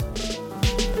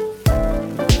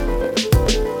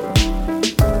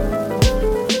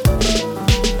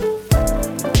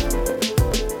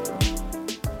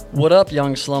What up,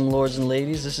 young slumlords and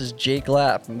ladies? This is Jake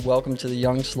Lapp, and welcome to the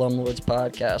Young Slumlords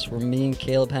podcast, where me and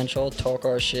Caleb Henshaw talk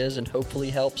our shiz and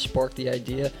hopefully help spark the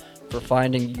idea for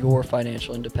finding your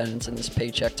financial independence in this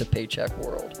paycheck-to-paycheck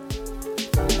world.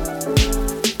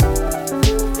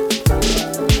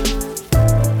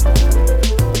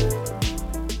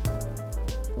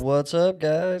 What's up,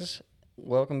 guys?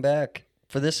 Welcome back.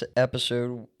 For this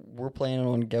episode, we're planning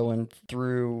on going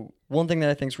through one thing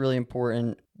that I think is really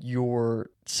important.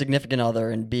 Your significant other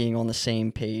and being on the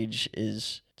same page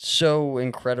is so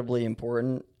incredibly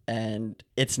important, and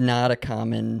it's not a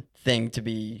common thing to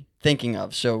be thinking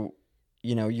of. So,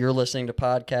 you're listening to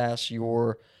podcasts,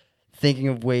 you're thinking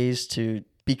of ways to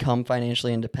become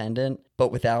financially independent,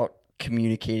 but without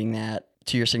communicating that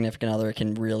to your significant other, it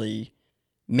can really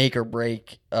make or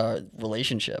break a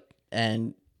relationship.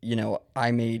 And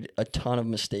I made a ton of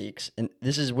mistakes, and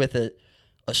this is with a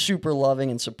super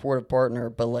loving and supportive partner,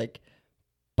 but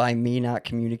by me not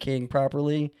communicating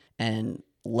properly and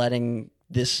letting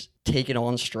this taken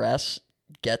on stress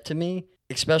get to me,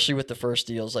 especially with the first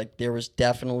deals, there was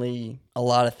definitely a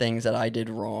lot of things that I did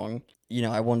wrong.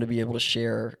 I wanted to be able to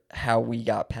share how we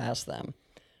got past them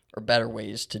or better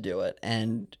ways to do it.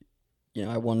 And,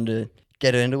 I wanted to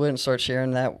get into it and start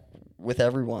sharing that with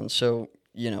everyone. So,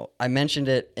 I mentioned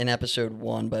it in episode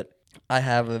 1, but I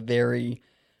have a very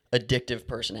addictive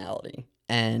personality.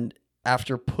 And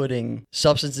after putting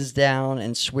substances down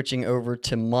and switching over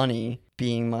to money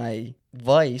being my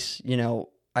vice,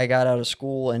 I got out of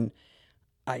school and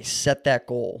I set that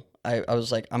goal. I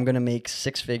was like, I'm going to make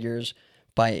 6 figures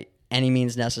by any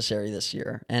means necessary this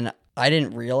year. And I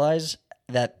didn't realize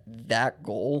that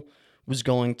goal was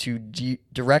going to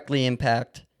directly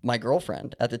impact my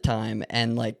girlfriend at the time,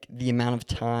 and the amount of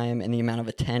time and the amount of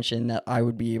attention that I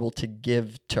would be able to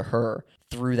give to her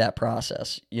through that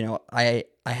process. I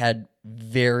had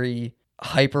very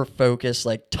hyper focused,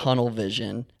 tunnel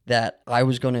vision that I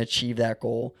was going to achieve that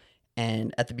goal.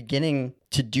 And at the beginning,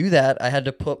 to do that, I had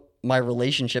to put my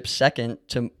relationship second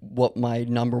to what my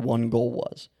number one goal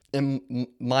was. And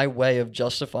my way of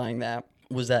justifying that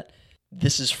was that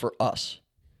this is for us.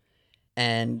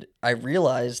 And I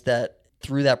realized that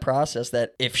through that process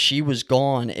that if she was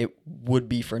gone, it would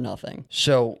be for nothing.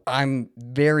 So I'm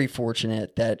very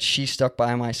fortunate that she stuck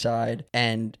by my side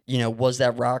and, was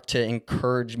that rock to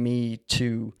encourage me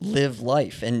to live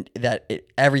life, and that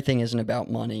everything isn't about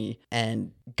money,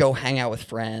 and go hang out with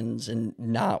friends and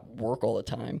not work all the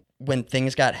time. When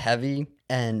things got heavy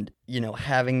and,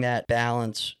 having that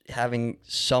balance, having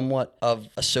somewhat of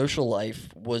a social life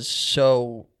was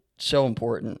so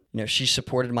important. She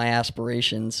supported my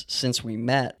aspirations since we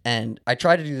met, and I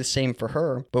tried to do the same for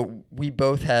her, but we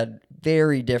both had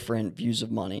very different views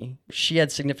of money. She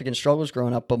had significant struggles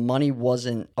growing up, but money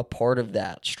wasn't a part of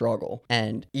that struggle.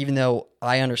 And even though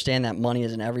I understand that money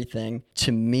isn't everything,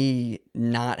 to me,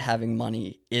 not having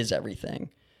money is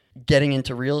everything. Getting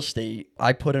into real estate,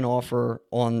 I put an offer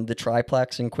on the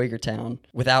triplex in Quakertown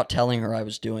without telling her I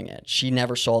was doing it. She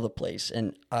never saw the place,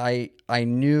 and I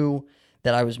knew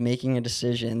that I was making a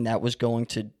decision that was going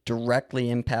to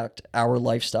directly impact our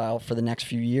lifestyle for the next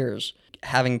few years.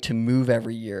 Having to move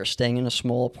every year, staying in a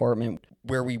small apartment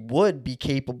where we would be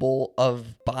capable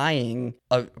of buying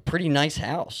a pretty nice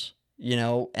house,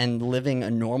 and living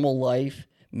a normal life,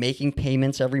 making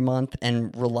payments every month,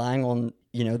 and relying on,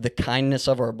 the kindness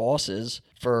of our bosses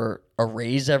for a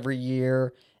raise every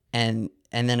year, and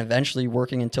then eventually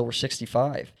working until we're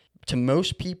 65. To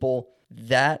most people,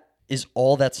 that is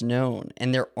all that's known,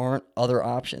 and there aren't other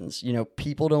options.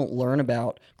 People don't learn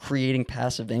about creating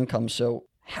passive income, so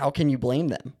how can you blame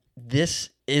them? This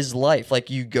is life.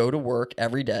 You go to work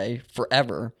every day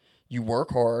forever, you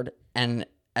work hard, and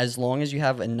as long as you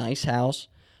have a nice house,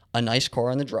 a nice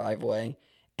car in the driveway,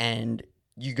 and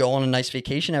you go on a nice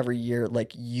vacation every year,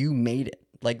 you made it.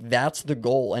 That's the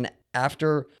goal. And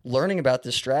after learning about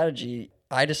this strategy,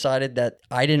 I decided that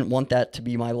I didn't want that to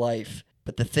be my life.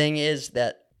 But the thing is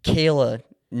that Kayla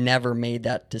never made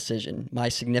that decision. My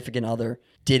significant other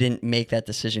didn't make that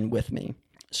decision with me.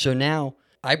 So now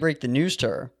I break the news to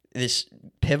her, this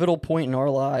pivotal point in our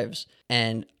lives,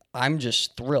 and I'm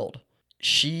just thrilled.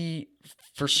 She,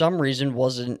 for some reason,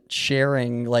 wasn't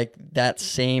sharing that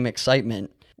same excitement,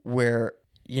 where,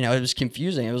 it was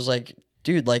confusing. It was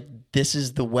dude, this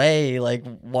is the way,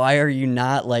 why are you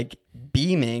not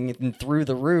beaming and through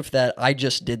the roof that I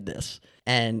just did this?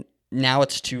 And now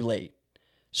it's too late.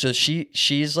 So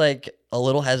she's a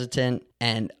little hesitant,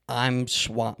 and I'm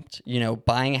swamped.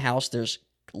 Buying a house, there's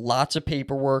lots of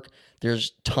paperwork.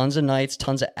 There's tons of nights,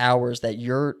 tons of hours that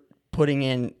you're putting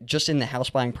in just in the house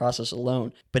buying process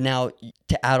alone. But now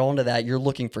to add on to that, you're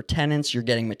looking for tenants, you're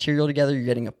getting material together, you're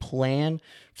getting a plan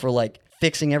for like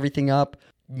fixing everything up,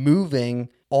 moving,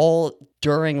 all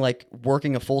during like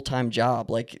working a full-time job.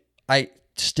 Like I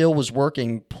still was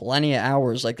working plenty of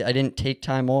hours. Like I didn't take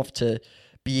time off to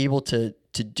be able to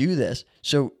do this.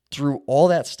 So through all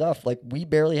that stuff, like we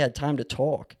barely had time to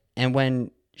talk. And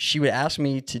when she would ask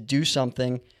me to do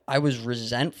something, I was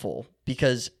resentful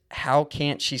because how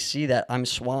can't she see that I'm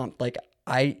swamped? Like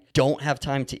I don't have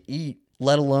time to eat,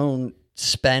 let alone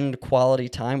spend quality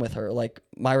time with her. Like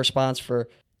my response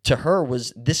to her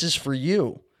was, this is for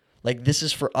you. Like this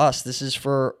is for us. This is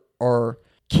for our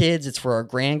kids. It's for our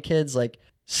grandkids. Like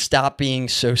stop being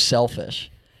so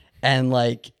selfish. And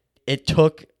like it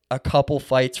took a couple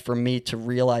fights for me to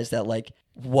realize that like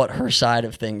what her side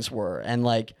of things were. And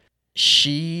like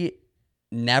she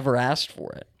never asked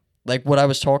for it. Like what I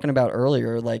was talking about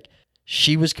earlier, like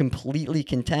she was completely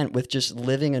content with just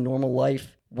living a normal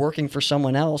life, working for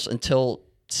someone else until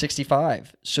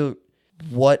 65. So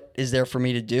what is there for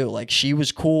me to do? Like she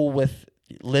was cool with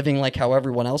living like how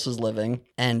everyone else is living,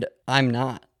 and I'm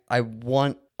not. I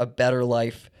want a better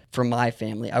life for my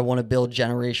family. I want to build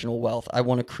generational wealth. I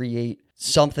want to create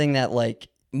something that like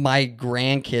my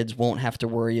grandkids won't have to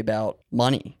worry about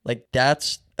money. Like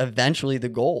that's eventually the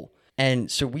goal.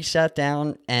 And so we sat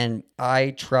down and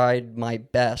I tried my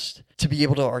best to be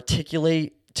able to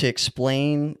articulate, to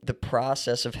explain the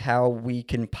process of how we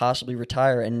can possibly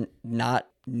retire and not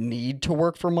need to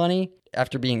work for money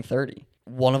after being 30.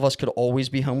 One of us could always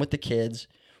be home with the kids.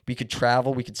 We could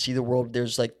travel. We could see the world.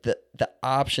 There's like the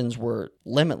options were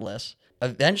limitless.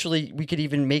 Eventually, we could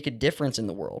even make a difference in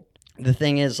the world. The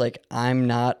thing is, like, I'm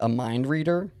not a mind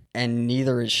reader and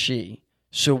neither is she.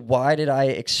 So why did I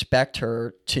expect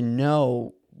her to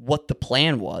know what the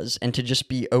plan was and to just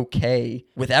be okay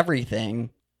with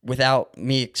everything without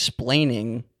me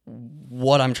explaining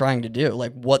what I'm trying to do,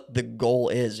 like what the goal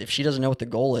is? If she doesn't know what the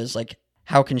goal is, like,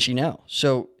 how can she know?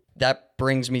 So that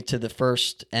brings me to the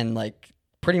first and like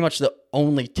pretty much the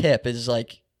only tip is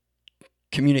like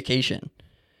communication.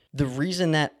 The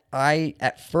reason that I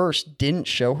at first didn't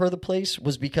show her the place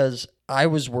was because I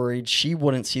was worried she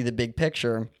wouldn't see the big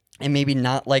picture and maybe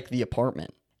not like the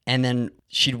apartment. And then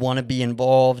she'd want to be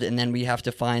involved and then we have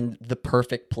to find the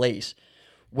perfect place.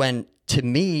 When to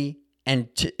me and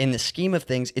in the scheme of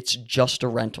things, it's just a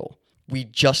rental. We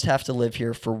just have to live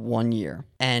here for 1 year.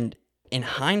 And in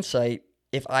hindsight,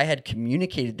 if I had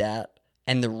communicated that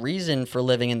and the reason for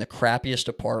living in the crappiest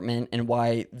apartment and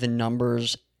why the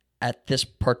numbers at this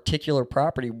particular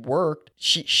property worked,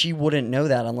 she wouldn't know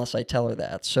that unless I tell her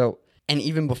that. So, and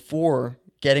even before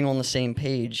getting on the same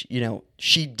page, you know,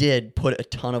 she did put a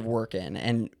ton of work in.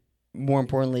 And more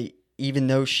importantly, even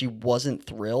though she wasn't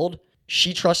thrilled,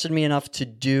 she trusted me enough to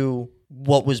do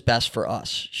what was best for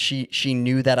us. She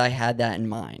knew that I had that in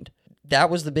mind. That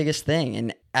was the biggest thing.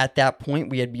 And at that point,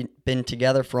 we had been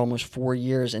together for almost 4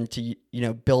 years, and to, you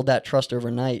know, build that trust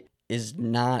overnight is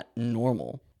not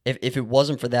normal. If it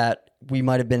wasn't for that, we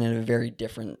might have been in a very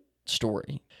different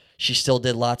story. She still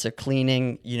did lots of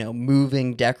cleaning, you know,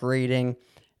 moving, decorating.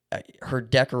 Her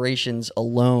decorations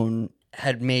alone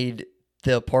had made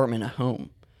the apartment a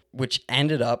home, which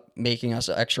ended up making us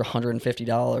an extra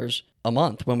 $150 a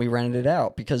month when we rented it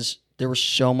out because there was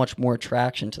so much more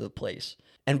attraction to the place.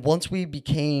 And once we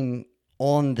became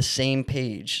on the same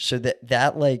page, so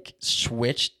that like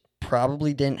switch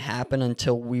probably didn't happen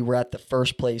until we were at the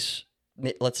first place,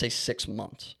 let's say 6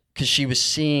 months, because she was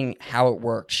seeing how it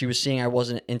worked. She was seeing I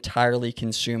wasn't entirely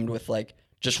consumed with like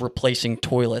just replacing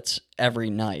toilets every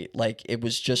night. Like it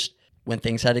was just when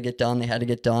things had to get done, they had to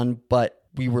get done. But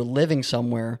we were living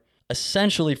somewhere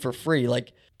essentially for free.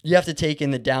 Like you have to take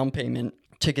in the down payment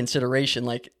to consideration.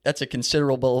 Like that's a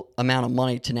considerable amount of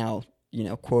money to now, you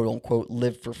know, quote unquote,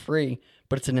 live for free,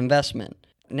 but it's an investment.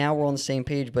 Now we're on the same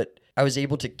page, but I was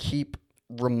able to keep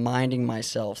reminding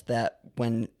myself that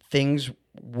when things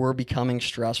were becoming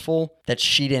stressful, that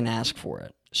she didn't ask for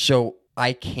it. So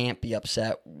I can't be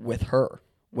upset with her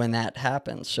when that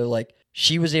happens. So like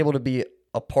she was able to be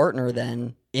a partner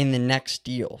then in the next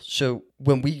deal. So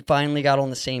when we finally got on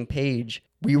the same page,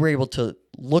 we were able to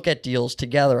look at deals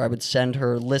together. I would send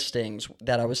her listings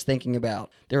that I was thinking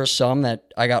about. There are some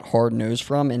that I got hard no's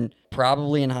from, and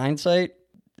probably in hindsight,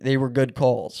 they were good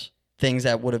calls. Things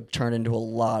that would have turned into a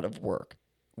lot of work.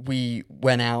 We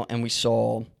went out and we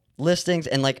saw listings,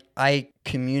 and like I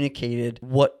communicated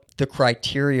what the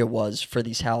criteria was for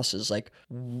these houses, like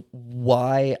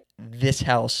why this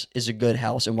house is a good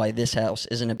house and why this house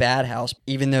isn't a bad house,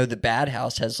 even though the bad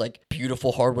house has like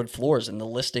beautiful hardwood floors and the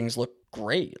listings look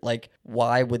great. Like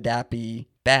why would that be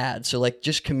bad. So like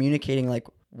just communicating like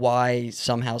why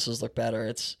some houses look better.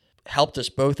 It's helped us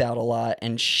both out a lot,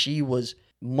 and she was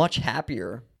much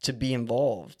happier to be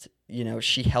involved. You know,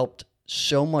 she helped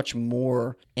so much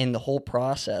more in the whole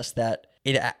process that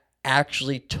it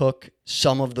actually took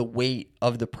some of the weight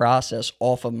of the process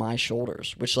off of my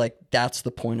shoulders, which like that's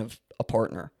the point of a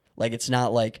partner. Like it's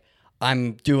not like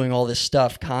I'm doing all this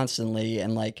stuff constantly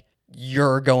and like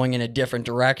you're going in a different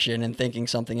direction and thinking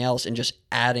something else and just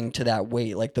adding to that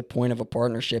weight. Like the point of a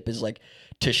partnership is like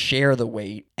to share the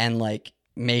weight and like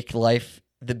make life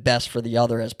the best for the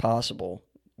other as possible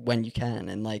when you can.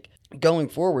 And like going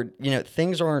forward, you know,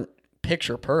 things aren't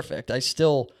picture perfect. I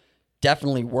still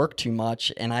definitely work too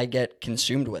much and I get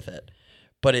consumed with it,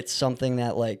 but it's something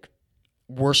that like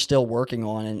we're still working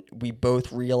on, and we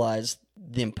both realize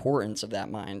the importance of that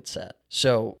mindset.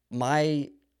 So my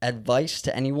advice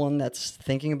to anyone that's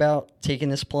thinking about taking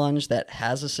this plunge that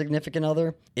has a significant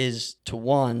other is to,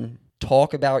 one,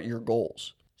 talk about your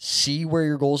goals. See where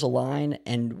your goals align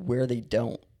and where they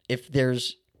don't. If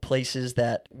there's places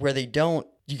that where they don't,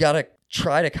 you got to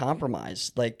try to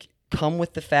compromise. Like come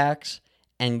with the facts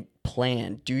and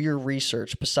plan. Do your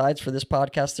research. Besides for this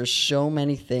podcast, there's so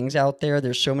many things out there.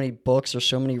 There's so many books. There's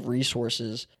so many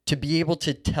resources. To be able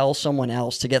to tell someone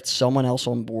else, to get someone else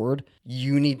on board,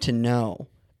 you need to know.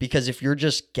 Because if you're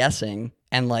just guessing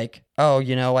and like, oh,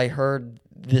 you know, I heard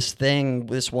this thing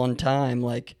this one time,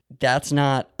 like that's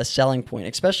not a selling point.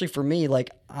 Especially for me, like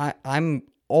I'm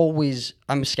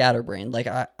scatterbrained. Like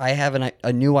I have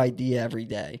a new idea every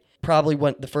day. Probably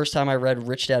when the first time I read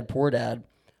Rich Dad Poor Dad,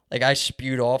 like I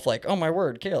spewed off like, oh my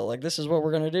word, Kayla, like this is what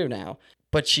we're going to do now.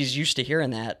 But she's used to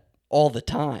hearing that all the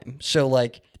time. So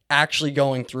like actually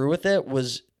going through with it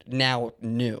was now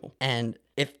new. And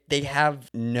if they have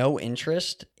no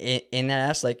interest in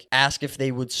that, like ask if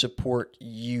they would support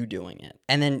you doing it.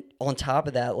 And then on top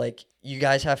of that, like you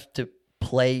guys have to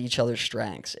play each other's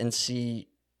strengths and see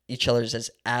each other's as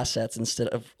assets instead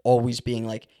of always being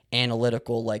like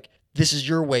analytical. Like this is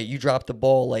your way, you dropped the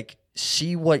ball. Like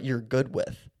see what you're good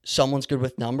with. Someone's good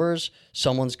with numbers.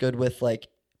 Someone's good with like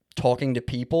talking to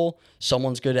people.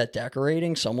 Someone's good at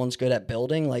decorating. Someone's good at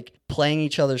building. Like playing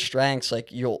each other's strengths.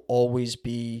 Like you'll always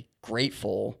be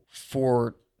grateful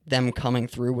for them coming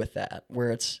through with that. Where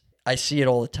it's, I see it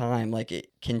all the time. Like it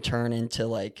can turn into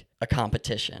like a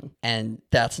competition, and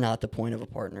that's not the point of a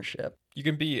partnership. You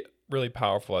can be really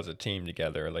powerful as a team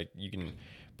together. Like you can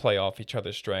play off each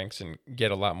other's strengths and get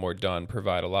a lot more done,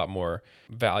 provide a lot more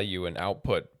value and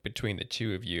output between the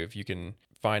two of you. If you can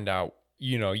find out,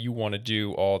 you know, you want to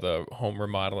do all the home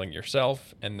remodeling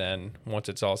yourself, and then once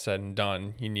it's all said and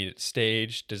done, you need it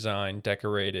staged, designed,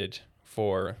 decorated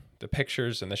for the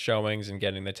pictures and the showings and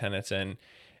getting the tenants in,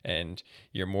 and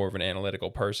you're more of an analytical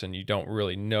person. You don't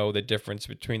really know the difference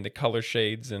between the color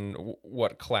shades and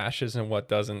what clashes and what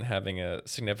doesn't. Having a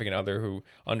significant other who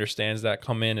understands that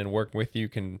come in and work with you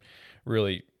can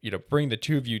really, you know, bring the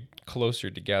two of you closer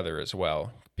together as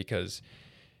well, because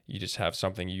you just have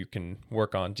something you can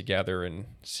work on together and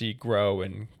see grow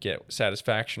and get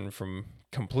satisfaction from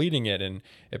completing it. And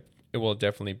it will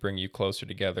definitely bring you closer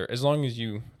together as long as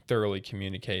you thoroughly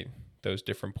communicate those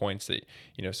different points that,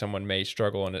 you know, someone may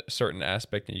struggle in a certain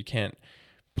aspect and you can't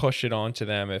push it onto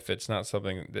them. If it's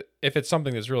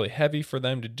something that's really heavy for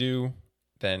them to do,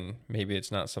 then maybe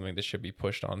it's not something that should be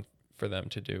pushed on for them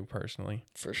to do personally.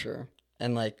 For sure.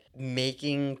 And like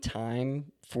making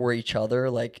time for each other,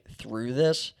 like through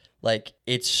this, like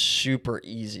it's super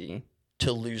easy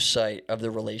to lose sight of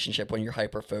the relationship when you're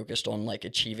hyper focused on like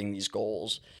achieving these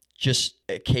goals. Just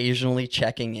occasionally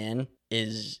checking in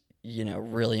is, you know,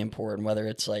 really important, whether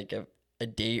it's like a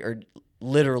date or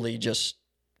literally just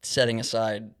setting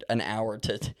aside an hour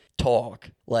to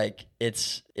talk. Like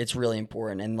it's really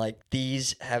important. And like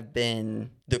these have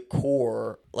been the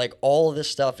core, like all of this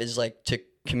stuff is like to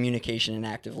communication and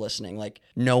active listening. Like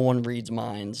no one reads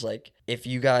minds. Like if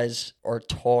you guys are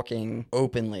talking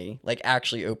openly, like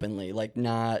actually openly, like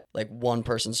not like one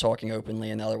person's talking openly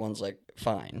and the other one's like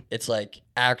fine. It's like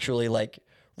actually like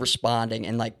responding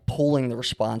and like pulling the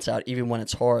response out even when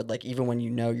it's hard, like even when you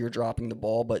know you're dropping the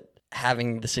ball, but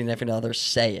having the significant other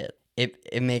say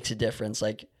it makes a difference.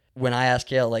 Like when I ask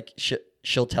Gail, like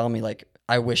she'll tell me like,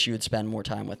 I wish you would spend more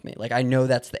time with me. Like I know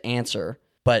that's the answer,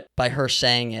 but by her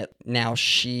saying it, now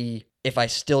if I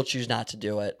still choose not to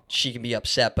do it, she can be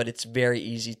upset, but it's very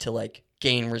easy to like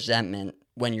gain resentment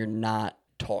when you're not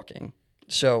talking.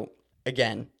 So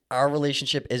again, our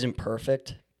relationship isn't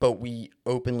perfect, but we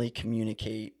openly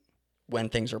communicate when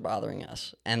things are bothering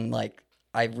us. And like,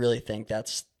 I really think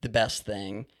that's the best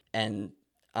thing. And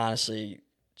honestly,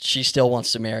 she still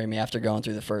wants to marry me after going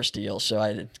through the first deal, so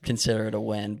I consider it a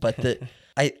win. But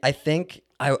I think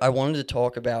I wanted to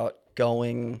talk about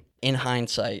going in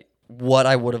hindsight, what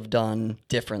I would have done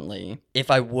differently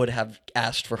if I would have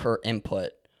asked for her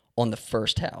input on the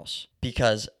first house,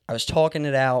 because I was talking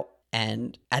it out,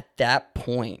 and at that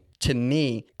point, to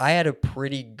me, I had a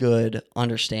pretty good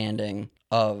understanding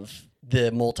of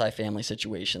the multifamily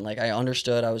situation. Like, I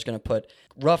understood I was going to put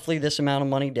roughly this amount of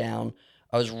money down.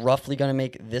 I was roughly going to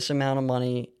make this amount of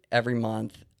money every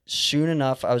month. Soon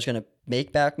enough, I was going to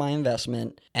make back my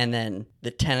investment, and then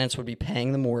the tenants would be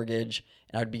paying the mortgage,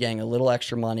 and I'd be getting a little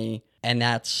extra money, and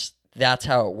that's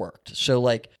how it worked. So,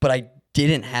 like, but I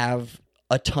didn't have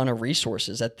a ton of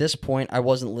resources. At this point, I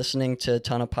wasn't listening to a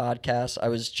ton of podcasts. I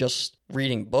was just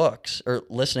reading books or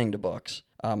listening to books.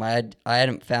 I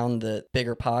hadn't found the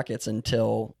Bigger Pockets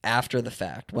until after the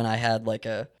fact, when I had like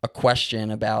a question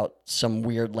about some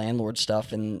weird landlord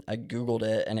stuff, and I Googled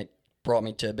it and it brought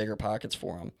me to Bigger Pockets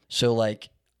forum. So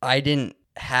like, I didn't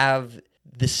have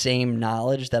the same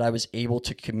knowledge that I was able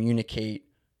to communicate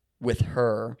with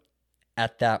her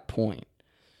at that point.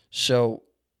 So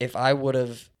if I would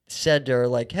have said to her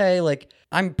like, hey, like,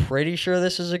 I'm pretty sure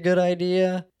this is a good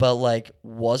idea, but like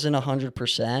wasn't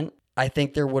 100%, I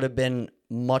think there would have been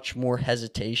much more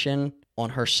hesitation on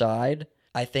her side.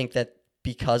 I think that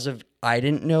because of I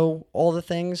didn't know all the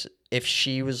things, if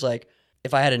she was like,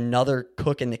 if I had another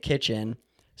cook in the kitchen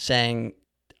saying,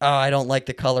 oh, I don't like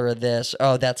the color of this,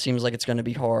 oh, that seems like it's going to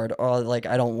be hard, oh, like,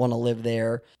 I don't want to live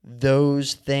there,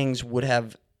 those things would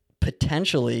have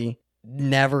potentially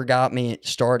never got me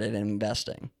started in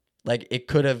investing. Like, it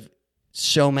could have,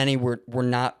 so many were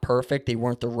not perfect. They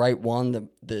weren't the right one.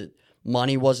 The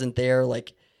money wasn't there.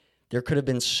 Like, there could have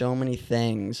been so many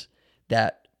things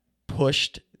that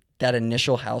pushed that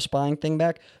initial house buying thing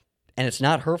back. And it's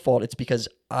not her fault. It's because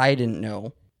I didn't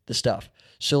know the stuff.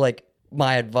 So, like,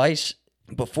 my advice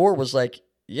before was like,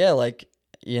 yeah, like,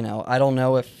 you know, I don't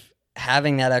know if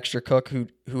having that extra cook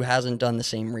who hasn't done the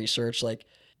same research, like,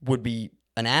 would be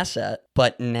an asset.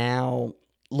 But now,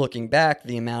 looking back,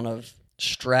 the amount of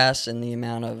stress and the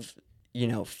amount of, you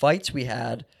know, fights we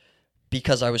had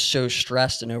because I was so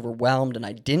stressed and overwhelmed and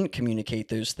I didn't communicate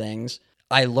those things,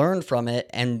 I learned from it,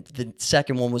 and the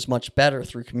second one was much better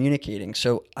through communicating.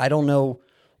 So I don't know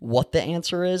what the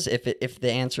answer is, if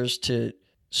the answer is to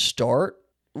start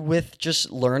with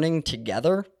just learning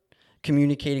together,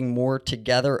 communicating more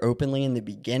together openly in the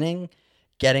beginning,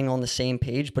 getting on the same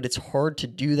page, but it's hard to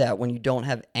do that when you don't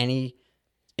have any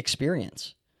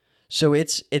experience. So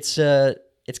it's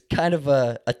kind of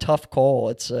a tough call.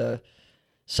 It's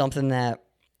something that,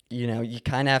 you know, you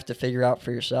kind of have to figure out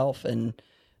for yourself, and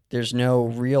there's no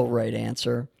real right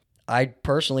answer. I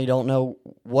personally don't know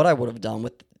what I would have done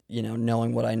with, you know,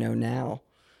 knowing what I know now.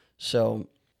 So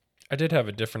I did have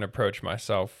a different approach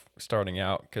myself starting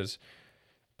out, because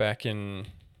back in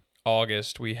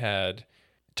August we had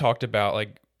talked about,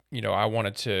 like, you know, I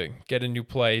wanted to get a new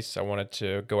place. I wanted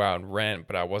to go out and rent,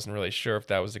 but I wasn't really sure if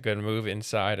that was a good move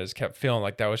inside. I just kept feeling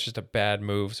like that was just a bad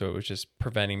move, so it was just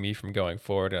preventing me from going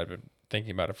forward. I'd been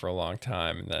thinking about it for a long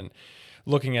time, and then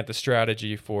looking at the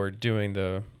strategy for doing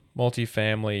the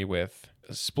multifamily with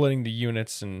splitting the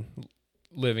units and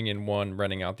living in one,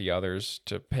 renting out the others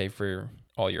to pay for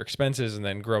all your expenses, and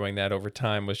then growing that over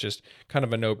time was just kind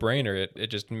of a no-brainer. It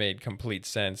just made complete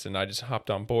sense, and I just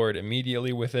hopped on board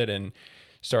immediately with it and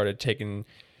started taking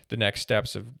the next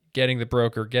steps of getting the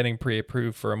broker, getting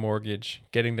pre-approved for a mortgage,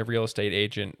 getting the real estate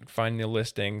agent, finding the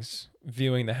listings,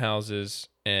 viewing the houses,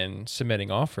 and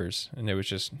submitting offers. And it was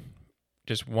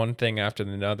just one thing after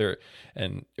another.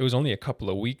 And it was only a couple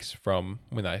of weeks from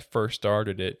when I first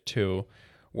started it to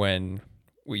when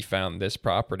we found this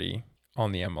property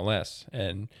on the MLS.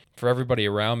 And for everybody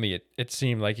around me, it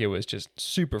seemed like it was just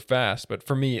super fast. But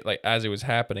for me, like, as it was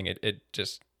happening,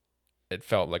 it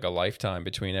felt like a lifetime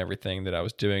between everything that I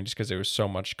was doing, just because there was so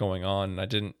much going on, and I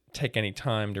didn't take any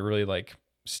time to really like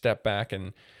step back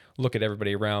and look at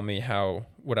everybody around me, how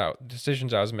what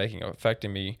decisions I was making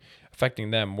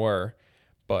affecting them were.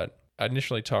 But I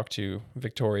initially talked to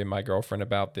Victoria, my girlfriend,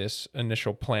 about this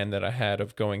initial plan that I had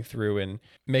of going through and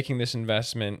making this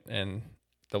investment, and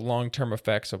the long-term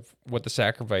effects of what the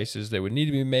sacrifices that would need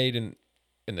to be made in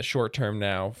the short term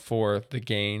now for the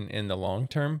gain in the long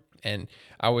term. And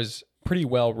I was pretty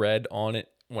well read on it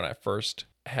when I first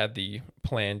had the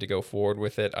plan to go forward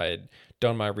with it. I had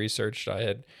done my research. I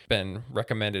had been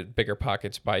recommended Bigger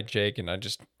Pockets by Jake, and I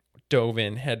just dove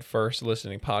in head first,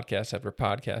 listening podcast after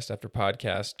podcast after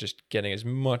podcast, just getting as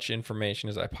much information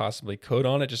as I possibly could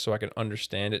on it, just so I could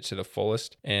understand it to the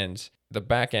fullest. And the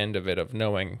back end of it, of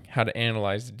knowing how to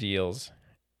analyze the deals,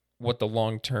 what the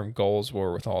long-term goals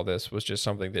were with all this was just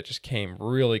something that just came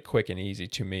really quick and easy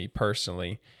to me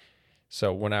personally.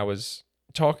 So when I was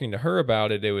talking to her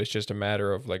about it, it was just a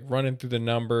matter of like running through the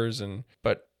numbers,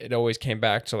 but it always came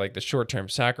back to like the short-term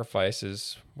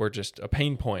sacrifices were just a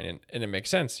pain point, and it makes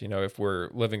sense, if we're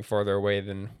living farther away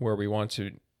than where we want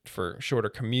to for shorter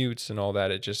commutes and all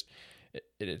that,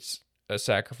 it's a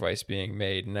sacrifice being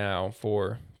made now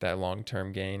for that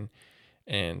long-term gain.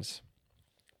 And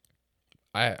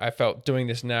I felt doing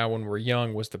this now when we're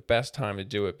young was the best time to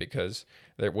do it, because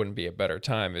there wouldn't be a better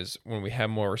time. Is when we have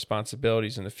more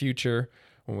responsibilities in the future,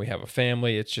 when we have a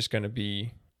family, it's just going to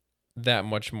be that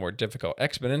much more difficult,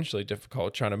 exponentially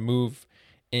difficult. Trying to move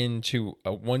into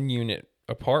a 1-unit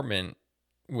apartment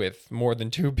with more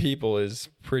than 2 people is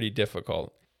pretty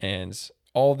difficult. And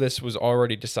all this was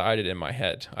already decided in my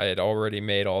head. I had already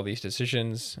made all these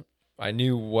decisions. I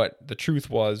knew what the truth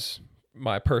was,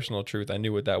 my personal truth. I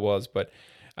knew what that was, but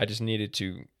I just needed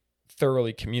to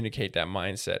thoroughly communicate that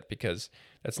mindset, because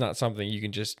that's not something you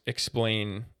can just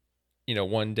explain,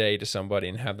 one day to somebody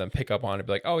and have them pick up on it,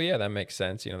 be like, oh yeah, that makes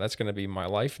sense. That's going to be my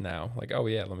life now. Like, oh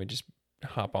yeah, let me just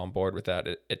hop on board with that.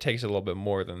 It takes a little bit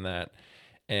more than that.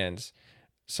 And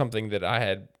something that I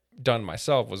had done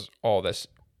myself was all this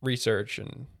research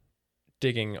and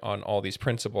digging on all these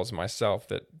principles myself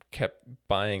that kept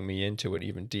buying me into it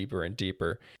even deeper and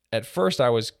deeper. At first, I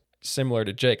was similar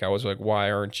to Jake. I was like,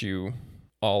 why aren't you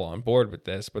all on board with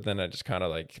this? But then I just kind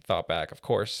of like thought back, of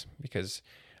course, because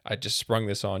I just sprung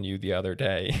this on you the other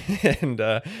day, and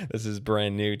this is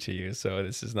brand new to you. So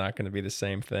this is not going to be the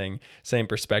same thing, same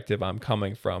perspective I'm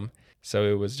coming from. So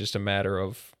it was just a matter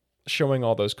of showing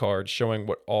all those cards, showing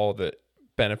what all the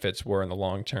benefits were in the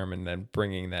long term, and then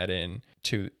bringing that in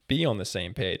to be on the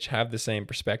same page, have the same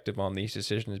perspective on these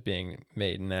decisions being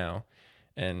made now.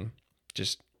 And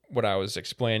just what I was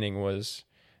explaining was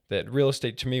that real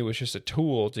estate to me was just a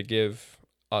tool to give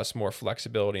us more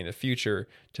flexibility in the future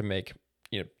to make,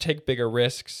 take bigger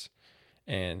risks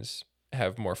and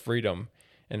have more freedom.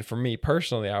 And for me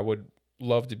personally, I would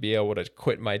love to be able to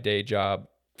quit my day job,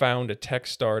 found a tech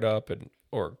startup,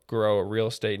 or grow a real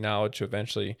estate knowledge to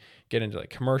eventually get into like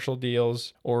commercial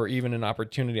deals, or even an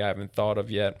opportunity I haven't thought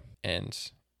of yet. And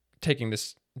taking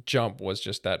this jump was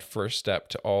just that first step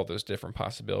to all those different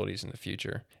possibilities in the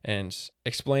future. And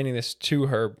explaining this to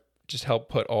her just helped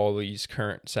put all these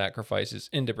current sacrifices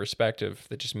into perspective,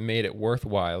 that just made it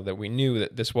worthwhile, that we knew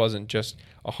that this wasn't just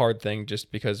a hard thing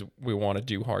just because we want to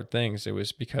do hard things. It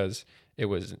was because it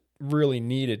was really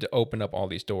needed to open up all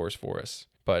these doors for us.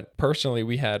 But personally,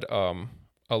 we had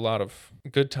a lot of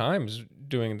good times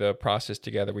doing the process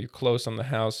together. We closed on the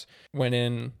house, went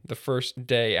in the first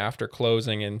day after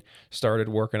closing and started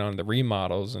working on the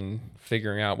remodels and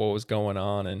figuring out what was going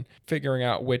on and figuring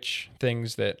out which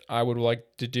things that I would like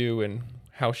to do and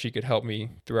how she could help me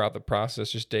throughout the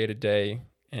process, just day to day.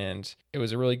 And it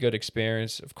was a really good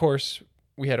experience. Of course,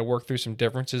 we had to work through some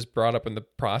differences brought up in the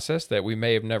process that we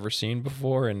may have never seen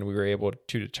before, and we were able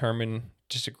to determine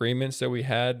disagreements that we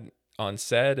had on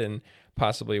set and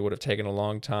possibly would have taken a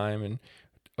long time and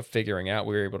of figuring out.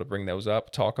 We were able to bring those up,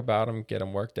 talk about them, get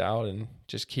them worked out, and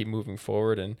just keep moving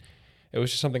forward. And it was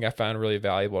just something I found really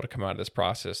valuable to come out of this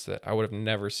process that I would have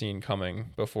never seen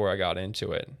coming before I got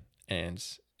into it. And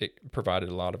it provided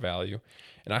a lot of value.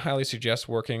 And I highly suggest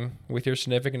working with your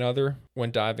significant other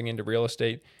when diving into real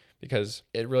estate, because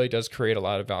it really does create a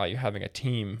lot of value having a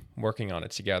team working on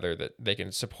it together, that they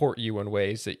can support you in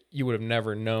ways that you would have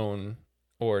never known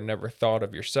or never thought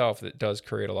of yourself. That does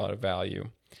create a lot of value.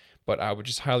 But I would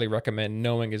just highly recommend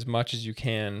knowing as much as you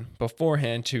can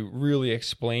beforehand to really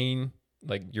explain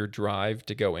like your drive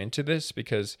to go into this,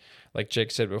 because like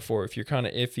Jake said before, if you're kind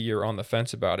of iffy or on the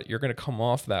fence about it, you're going to come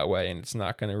off that way, and it's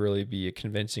not going to really be a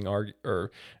convincing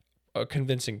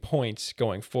convincing points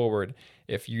going forward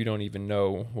if you don't even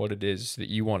know what it is that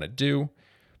you want to do.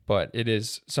 But it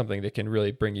is something that can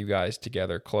really bring you guys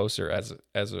together closer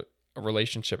as a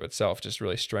relationship itself, just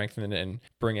really strengthen it and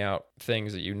bring out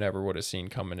things that you never would have seen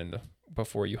coming in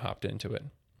before you hopped into it.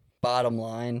 Bottom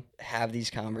line, have these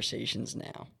conversations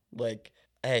now. Like,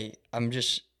 hey, I'm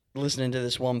just listening to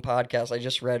this one podcast. I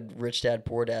just read Rich Dad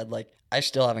Poor Dad. Like, I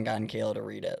still haven't gotten Kayla to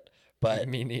read it. But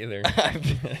me neither.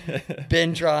 I've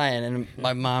been trying, and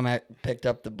my mom picked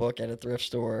up the book at a thrift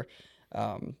store.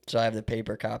 So I have the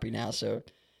paper copy now, so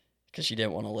because she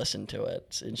didn't want to listen to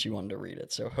it and she wanted to read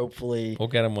it. So hopefully we'll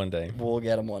get them one day.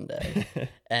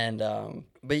 And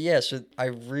but yeah, so I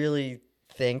really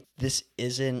think this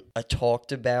isn't a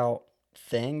talked about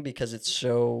thing because it's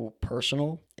so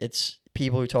personal. It's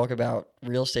people who talk about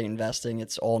real estate investing,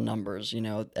 it's all numbers,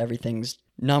 everything's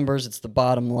numbers, it's the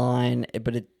bottom line,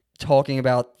 but talking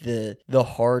about the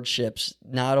hardships,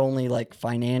 not only like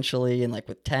financially and like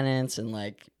with tenants and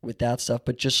like with that stuff,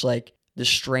 but just like the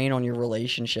strain on your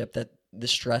relationship that the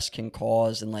stress can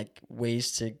cause and like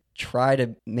ways to try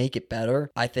to make it better,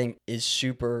 I think is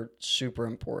super, super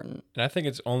important. And I think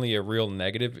it's only a real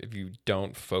negative if you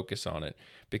don't focus on it,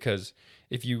 because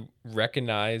if you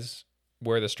recognize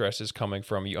where the stress is coming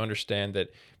from, you understand that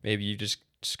maybe you just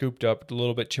scooped up a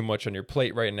little bit too much on your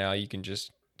plate right now. You can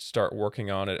just start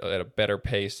working on it at a better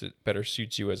pace that better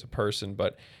suits you as a person.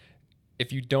 But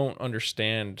if you don't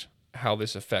understand how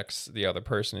this affects the other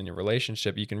person in your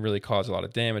relationship, you can really cause a lot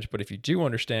of damage. But if you do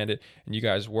understand it and you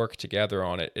guys work together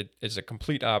on it, it is a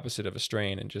complete opposite of a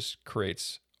strain and just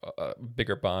creates a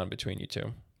bigger bond between you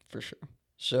two. For sure.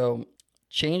 So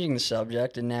changing the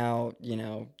subject and now,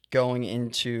 going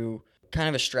into kind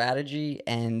of a strategy,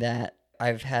 and that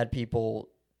I've had people,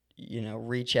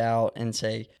 reach out and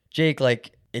say, Jake,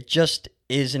 like it just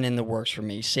isn't in the works for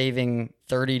me. Saving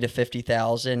 30 to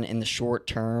 50,000 in the short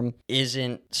term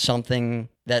isn't something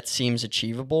that seems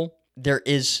achievable. There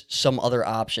is some other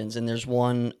options, and there's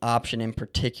one option in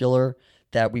particular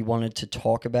that we wanted to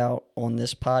talk about on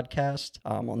this podcast,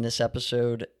 on this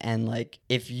episode. And like,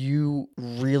 if you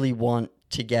really want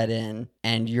to get in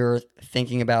and you're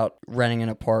thinking about renting an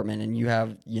apartment and you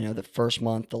have, the first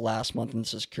month, the last month in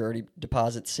security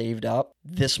deposit saved up,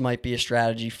 this might be a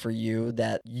strategy for you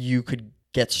that you could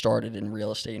get started in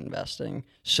real estate investing.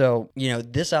 So,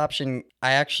 this option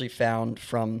I actually found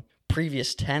from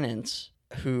previous tenants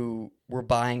who were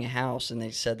buying a house, and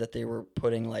they said that they were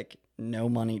putting like no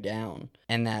money down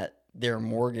and that their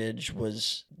mortgage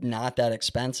was not that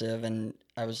expensive. And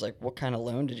I was like, what kind of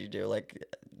loan did you do? Like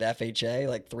the FHA,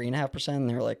 like 3.5%? And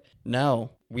they were like,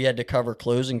 no, we had to cover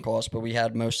closing costs, but we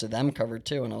had most of them covered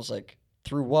too. And I was like,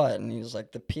 through what? And he was like,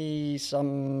 I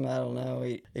don't know.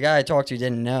 The guy I talked to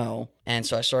didn't know. And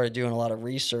so I started doing a lot of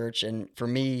research. And for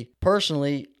me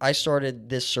personally, I started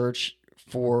this search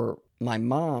for my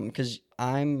mom because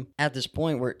I'm at this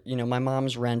point where, my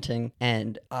mom's renting,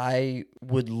 and I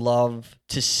would love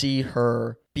to see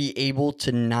her be able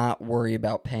to not worry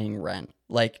about paying rent,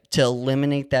 like to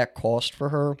eliminate that cost for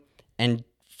her and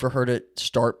for her to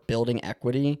start building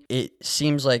equity. It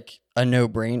seems like a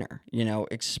no-brainer,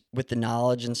 with the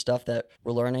knowledge and stuff that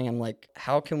we're learning. I'm like,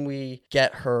 how can we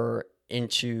get her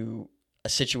into a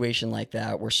situation like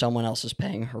that where someone else is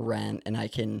paying her rent and I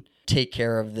can take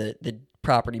care of the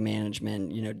property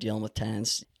management, dealing with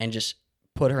tenants, and just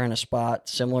put her in a spot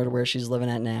similar to where she's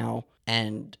living at now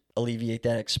and alleviate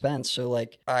that expense. So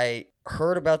like, I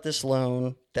heard about this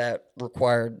loan that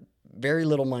required very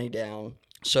little money down.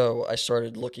 So I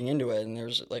started looking into it, and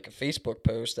there's like a Facebook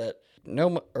post a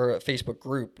Facebook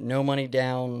group, no money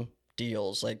down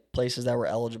deals, like places that were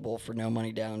eligible for no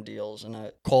money down deals. And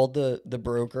I called the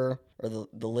broker or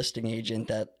the listing agent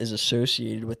that is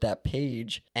associated with that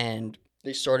page, and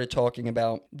they started talking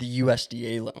about the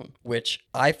USDA loan, which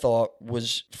I thought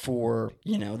was for,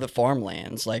 the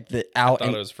farmlands, like the out. I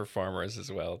thought it was for farmers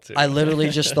as well, too. I literally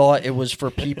just thought it was for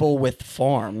people with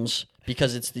farms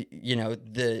because it's the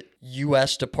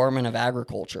U.S. Department of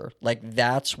Agriculture. Like,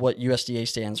 that's what USDA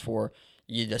stands for.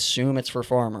 You'd assume it's for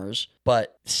farmers,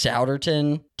 but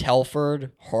Souderton,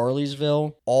 Telford,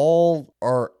 Harleysville, all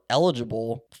are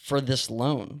eligible for this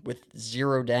loan with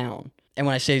zero down. And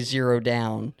when I say zero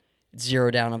down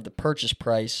of the purchase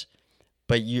price,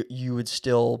 but you would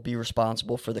still be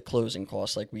responsible for the closing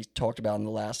costs, like we talked about in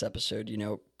the last episode.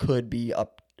 Could be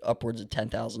upwards of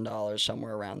 $10,000,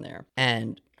 somewhere around there.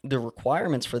 And the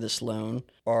requirements for this loan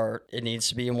are, it needs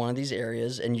to be in one of these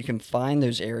areas, and you can find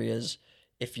those areas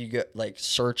if you go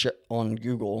search on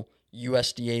Google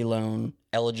USDA loan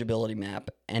eligibility map,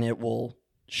 and it will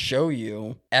show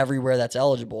you everywhere that's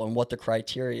eligible and what the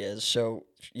criteria is. So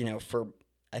for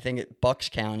I think Bucks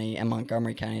County and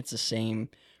Montgomery County, it's the same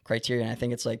criteria. And I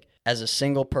think it's like, as a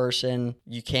single person,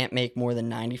 you can't make more than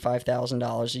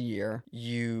 $95,000 a year.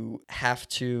 You have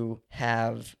to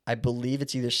have, I believe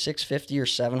it's either 650 or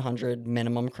 700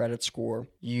 minimum credit score.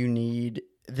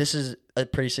 This is a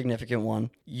pretty significant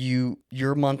one.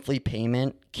 Your monthly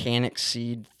payment can't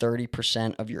exceed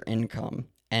 30% of your income.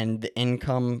 And the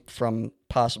income from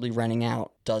possibly renting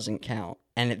out doesn't count.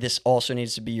 And this also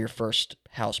needs to be your first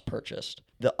house purchased.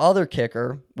 The other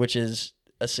kicker, which is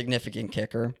a significant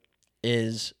kicker,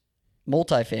 is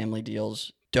multifamily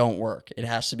deals don't work. It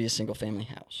has to be a single family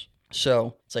house.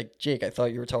 So it's like, Jake, I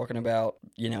thought you were talking about,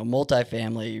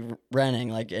 multifamily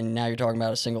renting, and now you're talking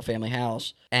about a single family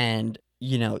house. And,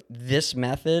 this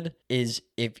method is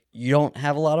if you don't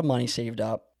have a lot of money saved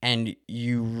up and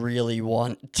you really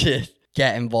want to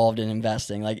get involved in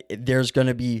investing. Like there's going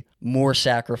to be more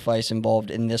sacrifice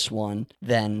involved in this one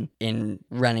than in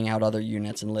renting out other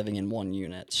units and living in one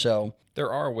unit. So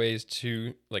there are ways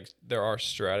to, like, there are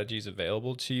strategies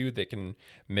available to you that can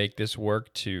make this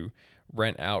work to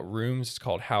rent out rooms. It's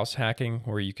called house hacking,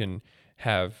 where you can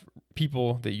have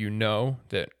people that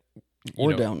that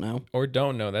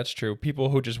don't know. That's true. People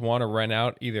who just want to rent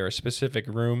out either a specific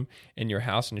room in your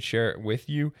house and share it with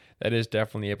you. That is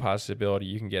definitely a possibility.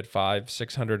 You can get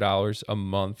 $500-$600 a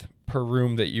month per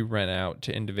room that you rent out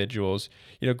to individuals.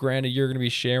 Granted, you're going to be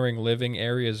sharing living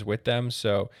areas with them,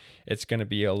 so it's going to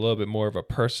be a little bit more of a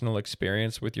personal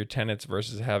experience with your tenants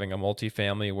versus having a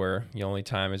multifamily where the only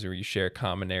time is where you share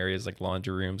common areas like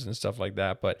laundry rooms and stuff like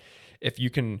that. But if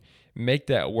you can make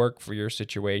that work for your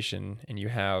situation and you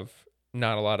have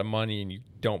not a lot of money and you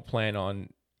don't plan on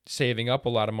saving up a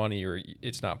lot of money, or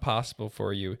it's not possible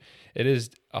for you, it is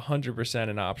 100%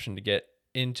 an option to get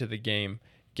into the game,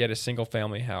 get a single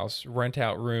family house, rent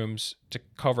out rooms to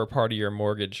cover part of your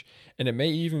mortgage. And it may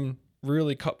even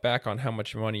really cut back on how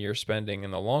much money you're spending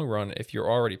in the long run if you're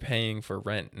already paying for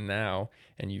rent now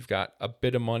and you've got a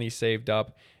bit of money saved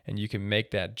up and you can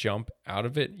make that jump out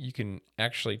of it. You can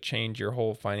actually change your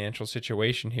whole financial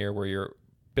situation here, where you're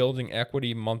building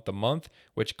equity month to month,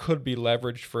 which could be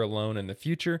leveraged for a loan in the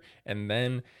future. And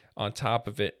then on top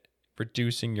of it,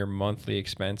 reducing your monthly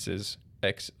expenses,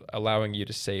 allowing you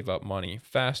to save up money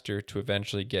faster to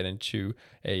eventually get into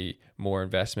a more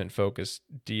investment focused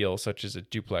deal, such as a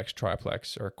duplex,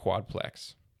 triplex, or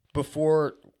quadplex.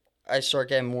 Before I start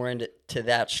getting more into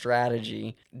that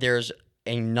strategy, there's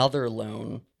another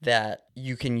loan that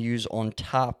you can use on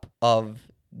top of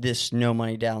this no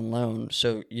money down loan.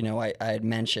 So, I had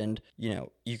mentioned,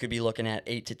 you could be looking at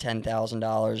 $8,000 to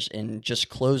 $10,000 in just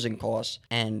closing costs.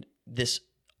 And this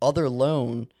other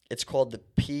loan, it's called the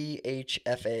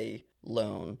PHFA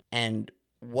loan. And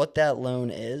what that loan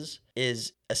is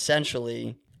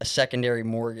essentially a secondary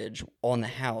mortgage on the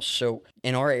house. So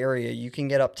in our area, you can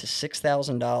get up to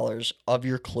 $6,000 of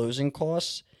your closing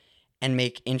costs and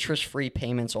make interest-free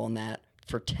payments on that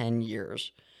for 10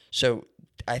 years. So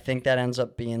I think that ends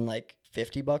up being like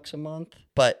 $50 a month.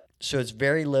 But so it's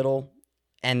very little,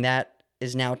 and that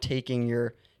is now taking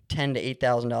your $10,000 to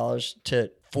 $8,000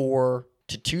 to $4,000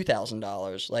 to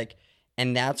 $2,000. Like,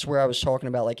 and that's where I was talking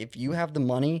about, like, if you have the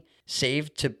money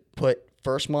saved to put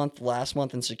first month, last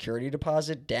month, and security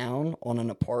deposit down on an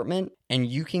apartment, and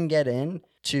you can get in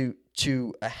to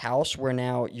a house where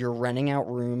now you're renting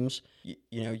out rooms,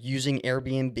 using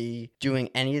Airbnb, doing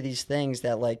any of these things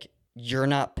that, like, you're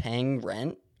not paying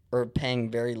rent or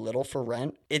paying very little for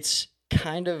rent. It's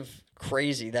kind of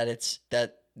crazy that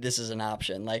this is an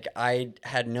option. Like, I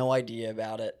had no idea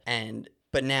about it.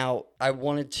 But now I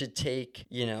wanted to take,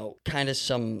 kind of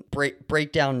some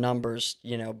breakdown numbers,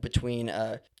 between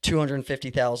a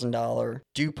 $250,000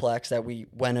 duplex that we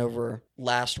went over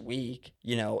last week,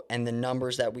 and the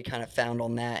numbers that we kind of found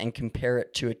on that, and compare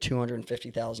it to a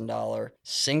 $250,000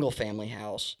 single family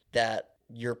house that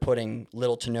you're putting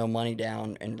little to no money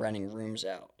down and renting rooms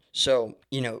out. So,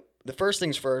 the first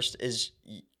things first is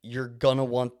you're going to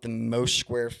want the most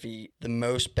square feet, the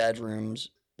most bedrooms,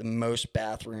 the most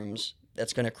bathrooms.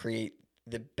 That's going to create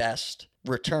the best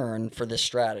return for this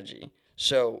strategy.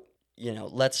 So,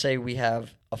 let's say we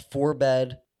have a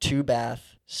 4-bed,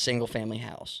 2-bath, single family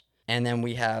house. And then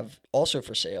we have also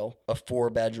for sale a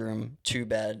 4-bedroom,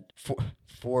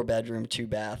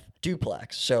 2-bath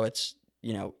duplex. So it's,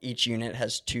 each unit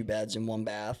has 2 beds and 1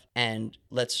 bath. And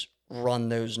let's run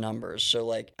those numbers. So,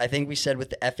 like, I think we said with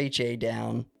the FHA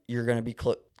down, you're going to be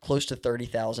close to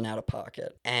 $30,000 out of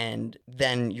pocket. And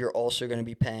then you're also going to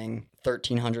be paying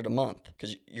 $1,300 a month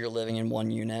because you're living in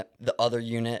one unit. The other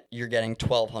unit, you're getting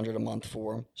 $1,200 a month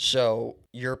for. So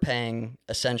you're paying,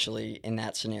 essentially, in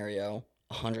that scenario,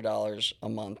 $100 a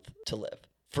month to live.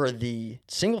 For the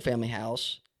single family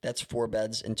house, that's 4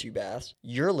 beds and 2 baths,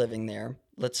 you're living there.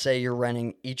 Let's say you're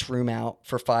renting each room out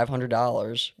for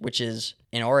 $500, which is,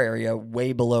 in our area,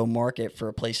 way below market for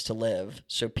a place to live.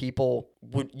 So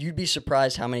you'd be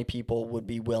surprised how many people would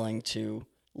be willing to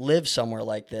live somewhere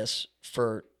like this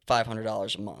for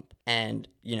 $500 a month. And,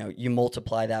 you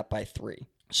multiply that by 3.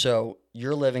 So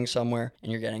you're living somewhere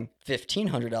and you're getting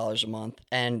 $1,500 a month.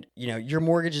 And, your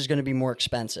mortgage is going to be more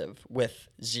expensive with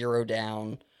 0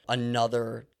 down,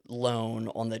 another loan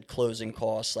on the closing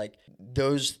costs. Like,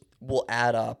 those will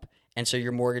add up, and so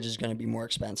your mortgage is going to be more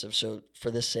expensive. So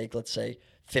for this sake, let's say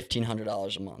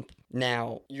 $1,500 a month.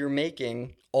 Now you're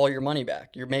making all your money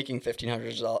back. You're making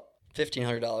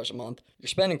 $1,500 a month. You're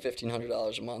spending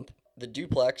 $1,500 a month. The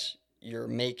duplex, you're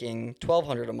making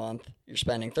 $1,200 a month, you're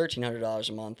spending $1,300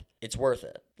 a month, it's worth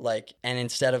it. Like, and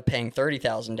instead of paying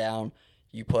 $30,000 down,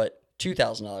 you put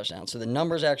 $2,000 down. So the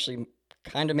numbers actually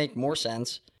kind of make more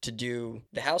sense to do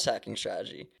the house hacking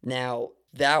strategy. Now,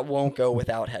 that won't go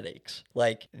without headaches.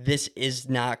 Like, this is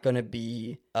not going to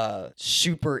be a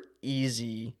super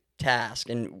easy task.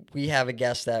 And we have a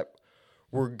guest that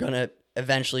we're going to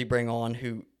eventually bring on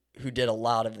who did a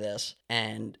lot of this,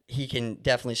 and he can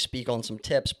definitely speak on some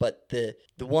tips. But the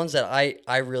ones that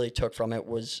I really took from it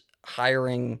was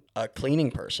hiring a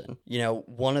cleaning person. You know,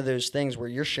 one of those things where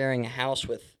you're sharing a house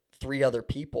with 3 other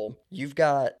people, you've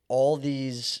got all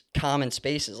these common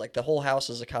spaces. Like, the whole house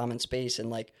is a common space,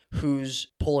 and like, who's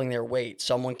pulling their weight?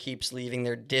 Someone keeps leaving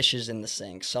their dishes in the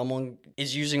sink. Someone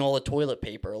is using all the toilet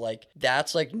paper. Like,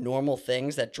 that's like normal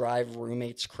things that drive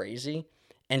roommates crazy.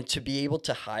 And to be able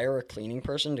to hire a cleaning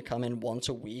person to come in once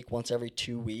a week, once every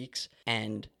 2 weeks,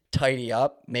 and tidy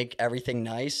up, make everything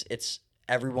nice,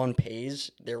 everyone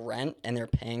pays their rent and they're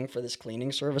paying for this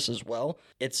cleaning service as well.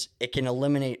 It can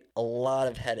eliminate a lot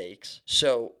of headaches.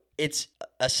 So it's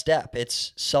a step.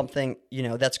 It's something,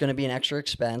 that's going to be an extra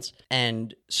expense.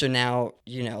 And so now,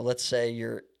 let's say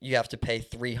you have to pay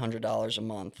 $300 a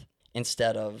month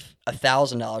instead of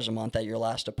 $1,000 a month at your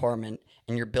last apartment,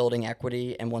 and you're building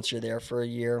equity. And once you're there for a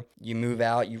year, you move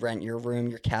out, you rent your room,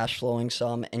 you're cash flowing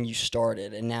some, and you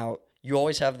started. And now you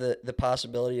always have the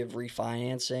possibility of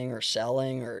refinancing or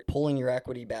selling or pulling your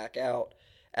equity back out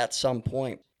at some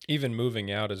point. Even moving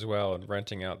out as well and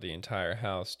renting out the entire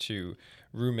house to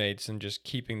roommates and just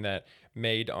keeping that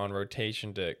maid on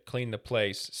rotation to clean the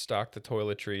place, stock the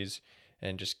toiletries,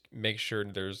 and just make sure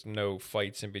there's no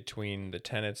fights in between the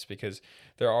tenants, because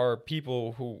there are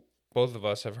people who both of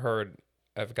us have heard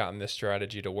have gotten this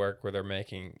strategy to work where they're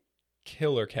making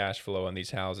killer cash flow on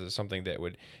these houses, something that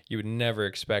you would never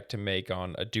expect to make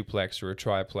on a duplex or a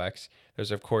triplex. There's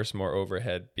of course more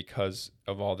overhead because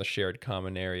of all the shared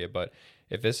common area, but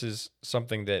if this is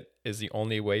something that is the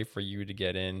only way for you to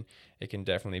get in, it can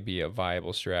definitely be a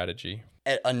viable strategy.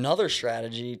 Another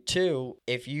strategy too,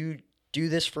 if you do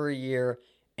this for a year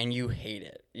and you hate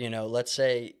it, let's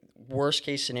say worst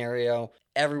case scenario,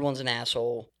 everyone's an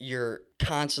asshole, you're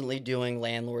constantly doing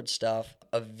landlord stuff.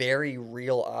 A very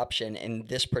real option in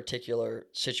this particular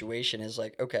situation is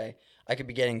like, okay, I could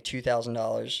be getting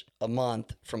 $2,000 a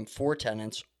month from 4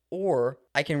 tenants, or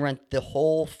I can rent the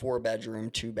whole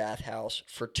 4-bedroom, 2-bath house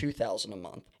for $2,000 a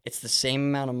month. It's the same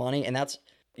amount of money, and that's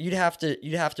you'd have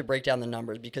to break down the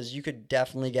numbers, because you could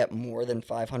definitely get more than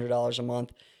 $500 a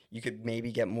month. You could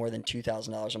maybe get more than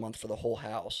 $2,000 a month for the whole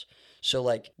house. So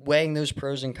like, weighing those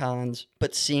pros and cons,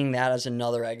 but seeing that as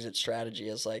another exit strategy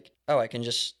is like, oh, I can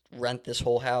just rent this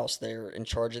whole house. They're in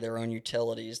charge of their own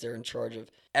utilities. They're in charge of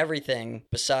everything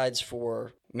besides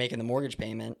for making the mortgage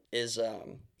payment is a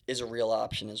real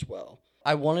option as well.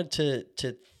 I wanted to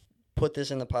put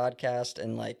this in the podcast,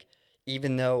 and like,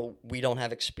 even though we don't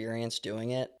have experience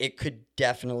doing it, it could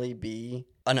definitely be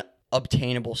an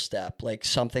obtainable step, like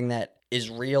something that is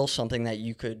real, something that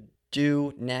you could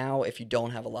do now if you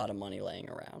don't have a lot of money laying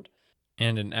around.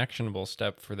 And an actionable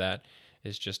step for that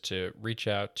is just to reach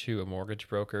out to a mortgage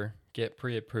broker, get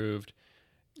pre-approved,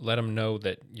 let them know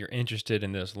that you're interested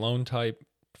in this loan type,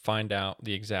 find out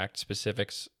the exact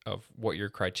specifics of what your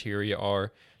criteria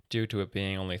are. Due to it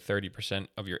being only 30%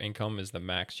 of your income is the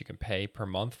max you can pay per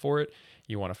month for it,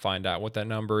 you want to find out what that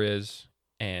number is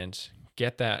and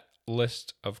get that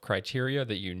list of criteria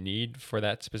that you need for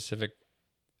that specific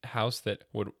house that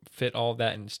would fit all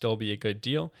that and still be a good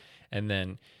deal, and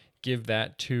then give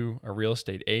that to a real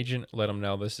estate agent. Let them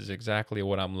know this is exactly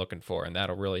what I'm looking for, and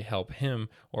that'll really help him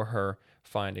or her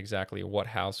find exactly what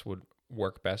house would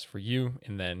work best for you,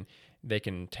 and then they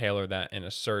can tailor that in a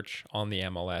search on the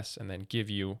MLS and then give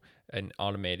you an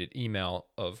automated email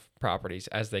of properties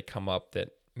as they come up that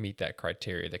meet that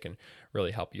criteria that can really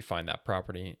help you find that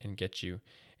property and get you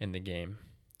in the game.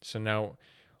 So now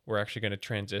we're actually going to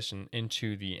transition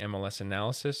into the MLS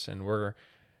analysis, and we're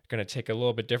going to take a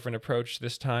little bit different approach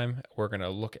this time. We're going to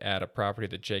look at a property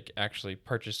that Jake actually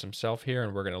purchased himself here,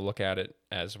 and we're going to look at it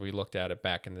as we looked at it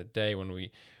back in the day when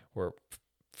we were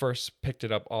first picked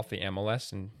it up off the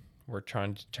MLS, and we're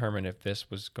trying to determine if this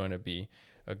was going to be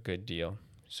a good deal.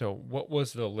 So what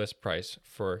was the list price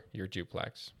for your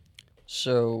duplex?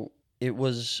 So it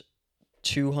was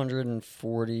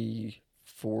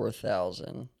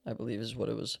 $244,000, I believe, is what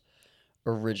it was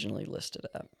originally listed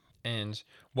at. And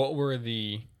what were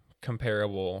the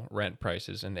comparable rent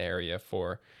prices in the area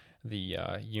for the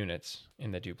units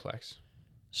in the duplex?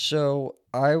 So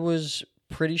I was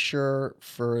pretty sure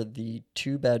for the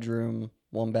 2-bedroom,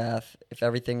 1-bath, if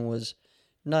everything was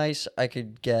nice, I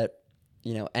could get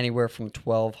anywhere from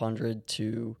 1,200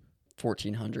 to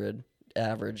 1,400,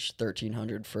 average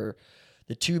 1,300 for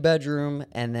the 2-bedroom.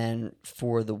 And then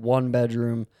for the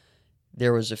 1-bedroom,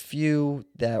 there was a few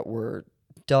that were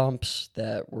dumps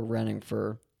that were renting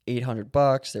for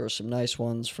 $800. There were some nice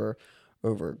ones for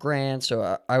over $1,000.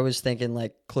 So I was thinking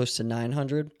like close to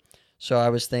 900. So I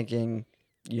was thinking,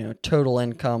 total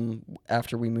income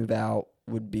after we move out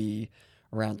would be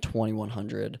around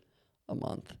 2,100 a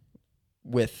month.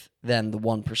 With then the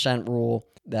 1% rule,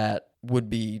 that would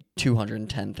be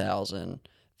 210,000.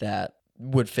 That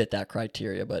would fit that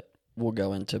criteria, but we'll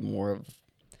go into more of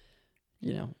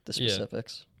the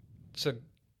specifics. So,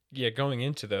 going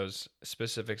into those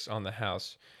specifics on the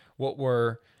house, what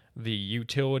were the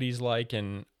utilities like,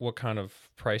 and what kind of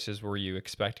prices were you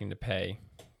expecting to pay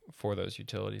for those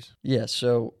utilities? Yeah,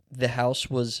 so the house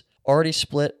was already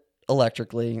split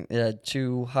electrically. It had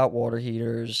 2 hot water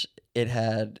heaters. It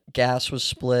had gas was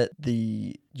split.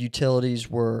 The utilities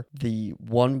were the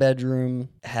 1-bedroom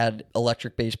had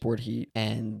electric baseboard heat,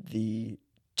 and the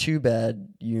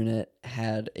 2-bed unit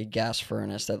had a gas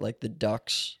furnace that like the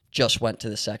ducts just went to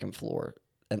the second floor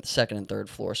and second and third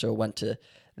floor. So it went to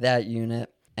that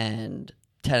unit, and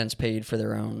tenants paid for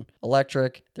their own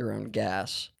electric, their own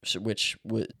gas, which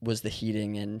was the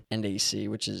heating and AC,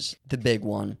 which is the big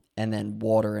one. And then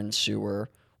water and sewer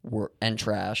and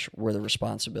trash were the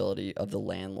responsibility of the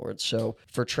landlord. So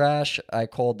for trash, I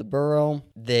called the borough.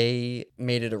 They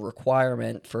made it a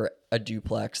requirement for a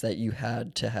duplex that you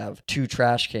had to have 2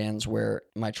 trash cans, where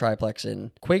my triplex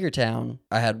in Quakertown,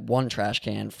 I had 1 trash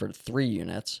can for 3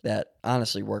 units that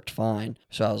honestly worked fine.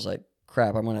 So I was like,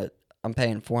 crap, I'm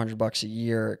paying $400 a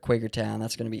year at Quakertown.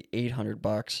 That's going to be $800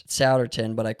 at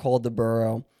Souderton. But I called the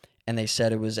borough, and they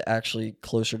said it was actually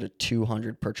closer to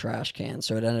 $200 per trash can.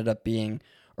 So it ended up being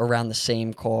around the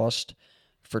same cost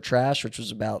for trash, which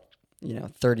was about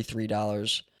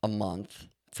 $33 a month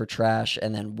for trash.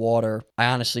 And then water, I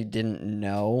honestly didn't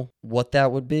know what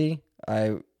that would be.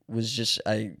 I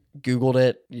Googled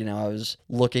it. I was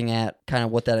looking at kind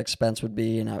of what that expense would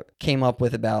be, and I came up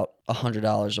with about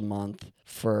 $100 a month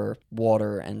for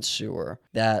water and sewer.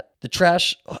 That the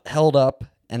trash held up,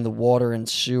 and the water and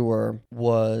sewer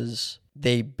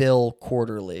they bill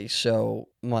quarterly. So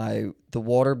the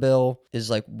water bill is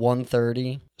like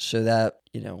 $130. So that,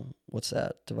 what's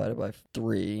that divided by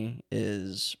 3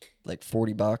 is like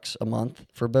 $40 a month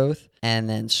for both. And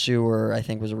then sewer, I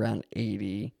think, was around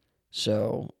 $80.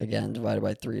 So again, divided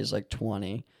by 3 is like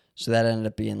 20. So that ended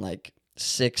up being like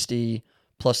 60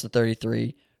 plus the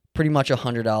 33, pretty much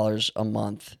 $100 a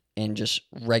month in just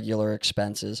regular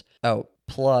expenses. Oh,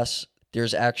 plus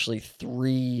there's actually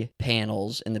 3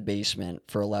 panels in the basement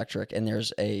for electric, and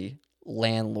there's a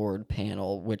landlord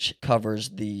panel which covers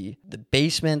the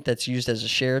basement that's used as a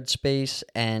shared space,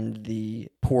 and the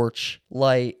porch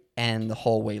light and the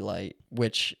hallway light,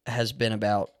 which has been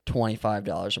about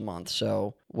 $25 a month.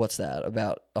 So what's that?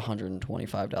 About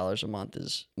 $125 a month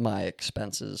is my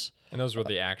expenses. And those were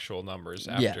the actual numbers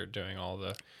after doing all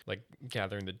the,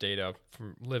 gathering the data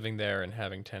from living there and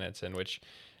having tenants in, which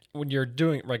when you're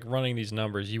doing, running these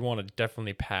numbers, you want to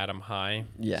definitely pad them high.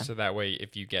 Yeah. So that way,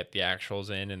 if you get the actuals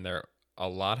in and they're a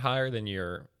lot higher than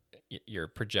your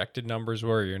projected numbers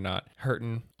were, you're not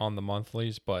hurting on the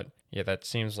monthlies. But yeah, that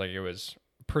seems like it was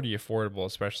pretty affordable,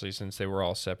 especially since they were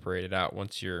all separated out.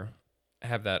 Once you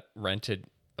have that rented,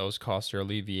 those costs are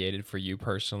alleviated for you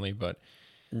personally, but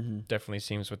definitely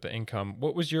seems with the income.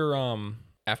 What was your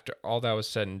after all that was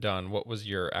said and done, what was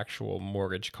your actual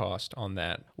mortgage cost on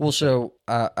that? Well, so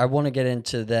I want to get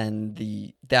into then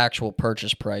the actual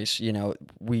purchase price.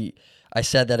 I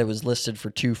said that it was listed for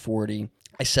 $240.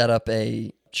 I set up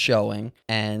a showing,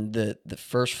 and the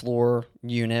first floor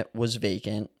unit was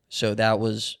vacant, so that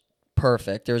was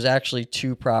perfect. There was actually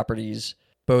 2 properties,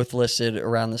 both listed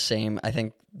around the same. I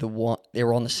think they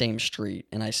were on the same street,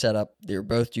 and I set up. They were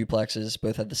both duplexes,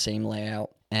 both had the same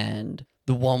layout, and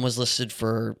the one was listed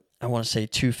for, I want to say,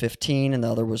 $215, and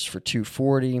the other was for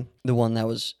 $240. The one that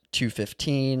was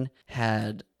 $215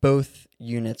 had both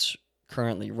units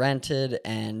currently rented,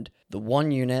 and the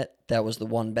one unit that was the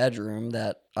 1-bedroom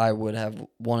that I would have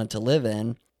wanted to live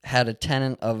in had a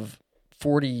tenant of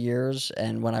 40 years.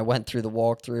 And when I went through the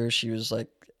walkthrough, she was like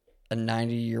a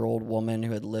 90-year-old woman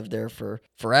who had lived there for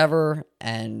forever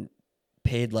and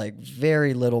paid like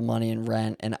very little money in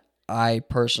rent. And I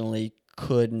personally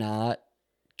could not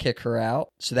kick her out.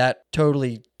 So that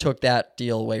totally took that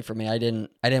deal away from me. I didn't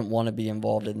want to be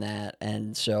involved in that.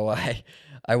 And so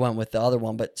I went with the other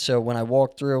one. But so when I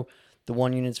walked through, the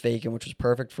one unit's vacant, which was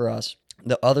perfect for us.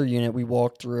 The other unit we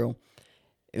walked through,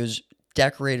 it was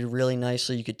decorated really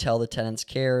nicely. You could tell the tenants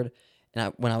cared.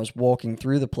 And when I was walking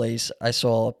through the place, I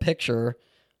saw a picture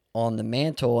on the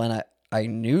mantle, and I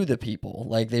knew the people.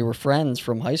 Like, they were friends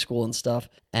from high school and stuff.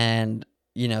 And,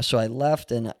 so I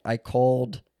left and I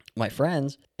called my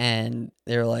friends, and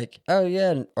they were like, oh,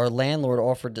 yeah, our landlord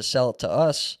offered to sell it to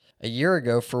us a year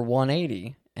ago for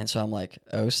 180. And so I'm like,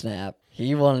 oh, snap.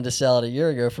 He wanted to sell it a year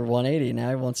ago for 180.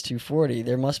 Now he wants 240.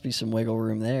 There must be some wiggle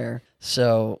room there.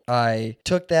 So I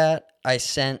took that. I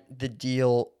sent the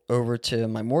deal over to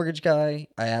my mortgage guy.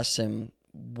 I asked him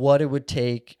what it would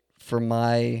take for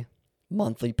my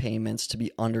monthly payments to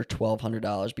be under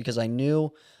 $1,200, because I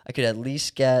knew I could at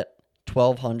least get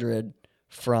 $1,200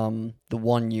 from the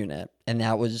one unit. And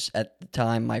that was, at the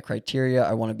time, my criteria.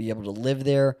 I want to be able to live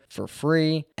there for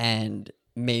free and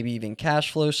maybe even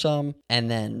cash flow some.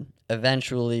 And then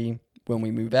eventually, when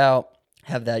we move out,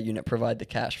 have that unit provide the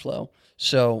cash flow.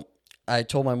 So I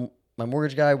told my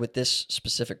mortgage guy, with this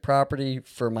specific property,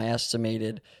 for my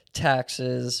estimated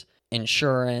taxes,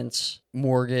 insurance,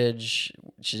 mortgage,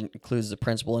 which includes the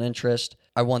principal and interest,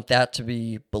 I want that to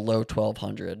be below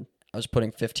 $1,200. I was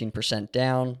putting 15%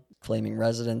 down, claiming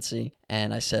residency,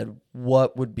 and I said,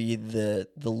 what would be the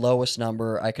lowest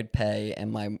number I could pay,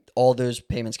 and all those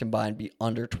payments combined be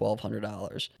under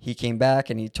 $1,200. He came back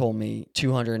and he told me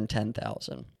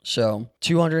 $210,000. So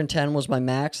 $210 was my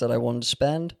max that I wanted to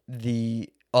spend. The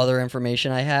other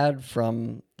information I had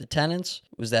from the tenants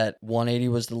was that 180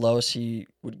 was the lowest he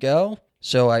would go.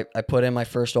 So I put in my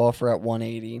first offer at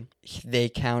 180. They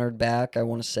countered back, I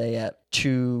want to say, at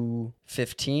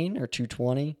 215 or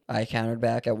 220. I countered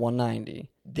back at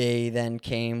 190. They then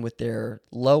came with their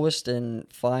lowest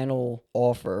and final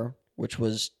offer, which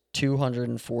was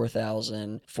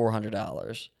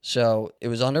 $204,400. So it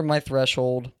was under my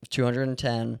threshold of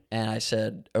 210, and I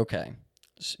said, okay,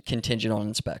 contingent on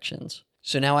inspections.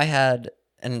 So now I had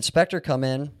an inspector come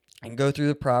in and go through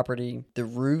the property. The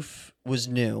roof was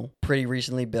new, pretty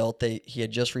recently built. He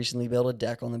had just recently built a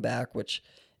deck on the back, which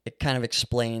it kind of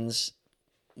explains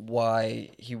why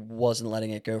he wasn't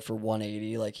letting it go for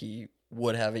 180 like he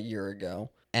would have a year ago.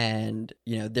 And,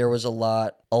 there was a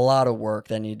lot of work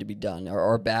that needed to be done.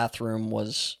 Our bathroom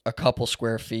was a couple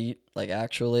square feet. Like,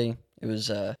 actually, it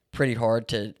was pretty hard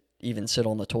to even sit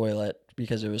on the toilet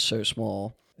because it was so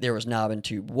small. There was knob and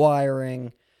tube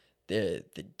wiring. The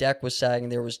deck was sagging.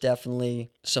 There was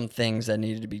definitely some things that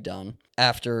needed to be done.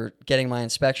 After getting my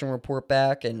inspection report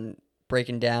back and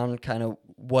breaking down kind of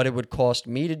what it would cost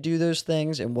me to do those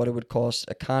things and what it would cost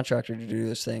a contractor to do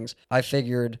those things, I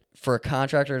figured for a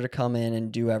contractor to come in and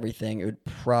do everything, it would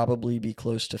probably be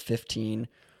close to $15,000 or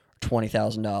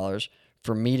 $20,000.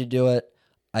 For me to do it,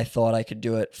 I thought I could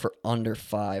do it for under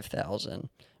 $5,000.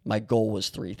 My goal was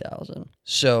 $3,000.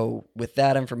 So with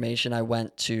that information, I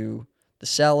went to the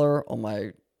seller on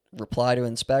my reply to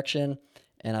inspection,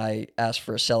 and I asked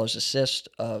for a seller's assist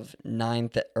of I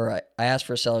asked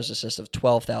for a seller's assist of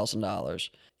 $12,000.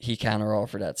 He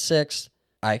counteroffered at $6,000.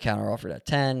 I counteroffered at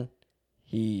 $10,000.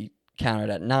 He countered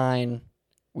at $9,000.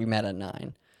 We met at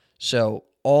 $9,000. So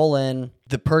all in,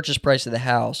 the purchase price of the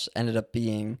house ended up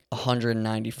being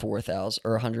 $194,000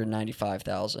 or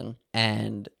 $195,000,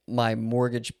 and my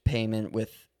mortgage payment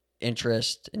with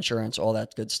interest, insurance, all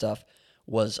that good stuff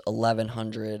was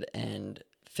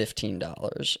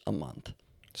 $1,115 a month.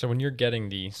 So when you're getting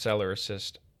the seller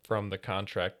assist from the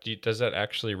contract, does that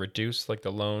actually reduce like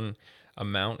the loan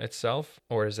amount itself,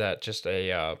 or is that just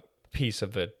a piece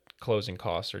of the closing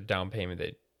costs or down payment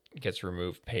that gets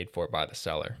removed, paid for by the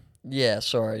seller? Yeah,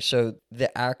 sorry. So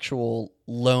the actual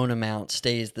loan amount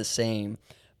stays the same,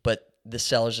 but the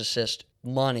seller's assist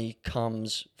money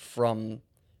comes from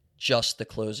just the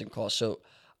closing costs. So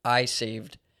I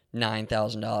saved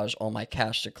 $9,000 on my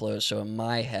cash to close. So in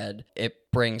my head, it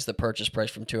brings the purchase price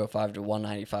from $205 to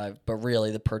 $195, but really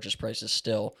the purchase price is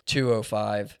still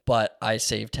 $205, but I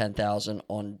saved $10,000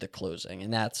 on the closing.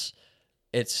 And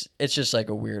it's just like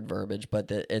a weird verbiage, but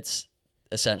it's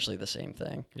essentially the same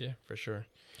thing. Yeah, for sure.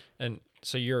 And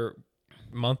so your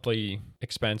monthly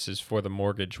expenses for the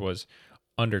mortgage was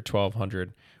under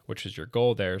 $1,200, which is your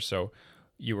goal there. So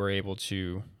you were able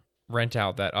to rent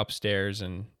out that upstairs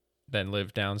and then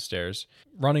live downstairs.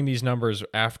 Running these numbers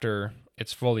after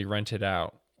it's fully rented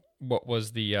out, what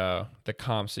was the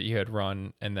comps that you had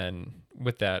run? And then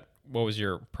with that, what was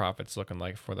your profits looking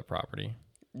like for the property?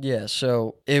 Yeah,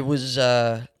 so it was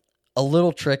a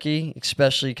little tricky,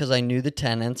 especially because I knew the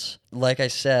tenants. Like I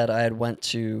said, I had went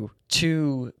to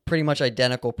two pretty much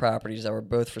identical properties that were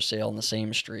both for sale on the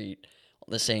same street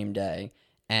on the same day.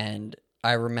 And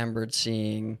I remembered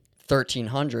seeing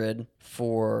 $1,300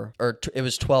 it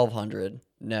was $1,200.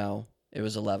 No, it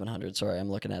was $1,100. Sorry, I'm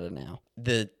looking at it now.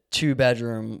 The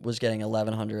 2-bedroom was getting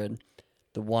 $1,100.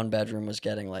 the one bedroom was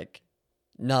getting like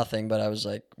nothing, but I was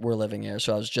like, we're living here.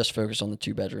 So I was just focused on the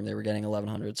 2 bedroom. They were getting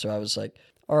 1,100. So I was like,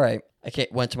 all right.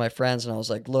 Went to my friends and I was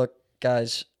like, look,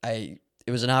 guys, it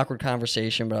was an awkward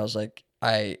conversation, but I was like,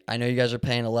 I know you guys are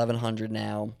paying 1,100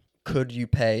 now. Could you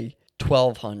pay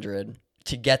 1,200?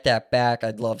 To get that back,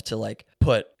 I'd love to like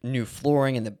put new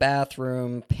flooring in the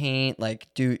bathroom, paint, like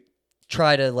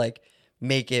try to like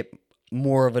make it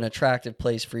more of an attractive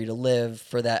place for you to live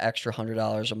for that extra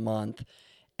 $100 a month.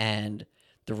 And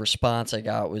the response I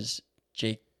got was,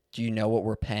 Jake, do you know what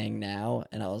we're paying now?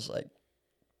 And I was like,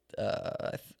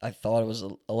 I thought it was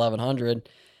 1,100,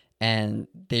 and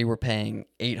they were paying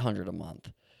 800 a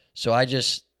month. So I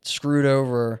just screwed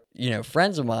over,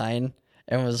 friends of mine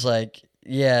and was like,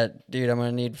 yeah, dude, I'm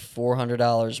going to need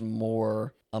 $400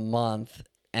 more a month.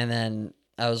 And then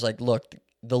I was like, look,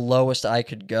 the lowest I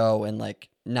could go and like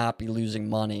not be losing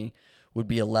money would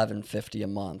be $1,150 a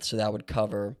month. So that would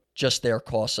cover just their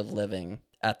cost of living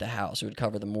at the house. It would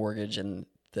cover the mortgage and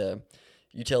the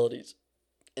utilities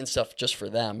and stuff just for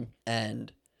them.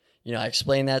 And, I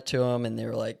explained that to them and they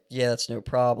were like, yeah, that's no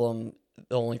problem.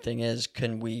 The only thing is,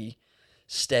 can we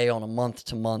stay on a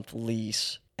month-to-month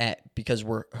lease because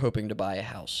we're hoping to buy a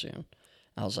house soon?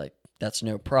 I was like, that's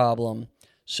no problem.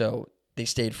 So they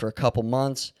stayed for a couple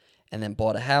months and then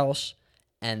bought a house.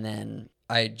 And then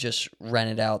I just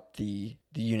rented out the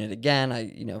unit again.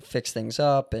 I, fixed things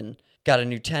up and got a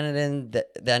new tenant in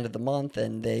the end of the month.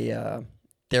 And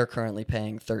they're currently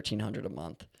paying $1,300 a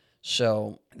month.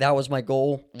 So that was my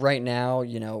goal right now,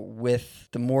 with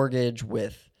the mortgage,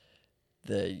 with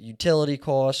the utility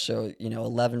costs. So,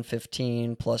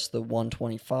 $1,115 plus the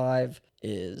 $125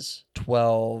 is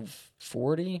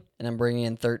 $1,240, and I'm bringing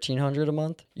in $1,300 a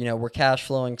month. We're cash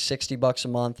flowing $60 a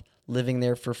month, living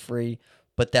there for free,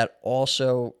 but that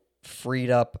also freed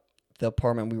up the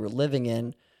apartment we were living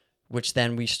in, which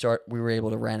then we were able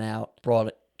to rent out, brought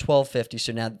it $1,250.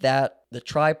 So now that the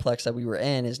triplex that we were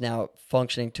in is now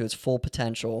functioning to its full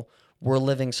potential. We're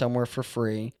living somewhere for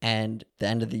free, and the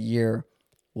end of the year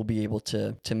we'll be able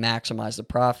to maximize the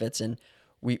profits. And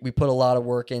we put a lot of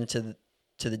work into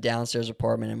the downstairs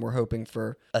apartment, and we're hoping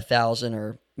for $1,000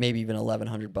 or maybe even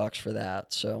 $1,100 for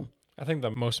that. So I think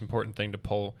the most important thing to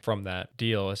pull from that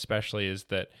deal especially is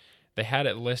that they had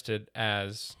it listed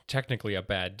as technically a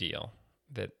bad deal,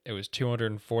 that it was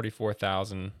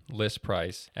 $244,000 list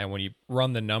price, and when you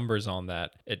run the numbers on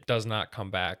that, it does not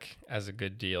come back as a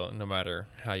good deal no matter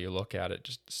how you look at it,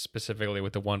 just specifically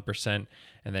with the 1%,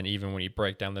 and then even when you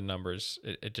break down the numbers,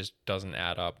 it just doesn't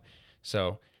add up.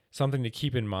 So something to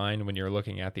keep in mind when you're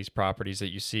looking at these properties,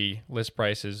 that you see list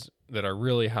prices that are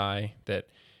really high, that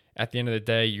at the end of the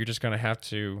day, you're just going to have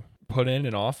to put in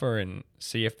an offer and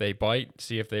see if they bite,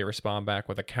 see if they respond back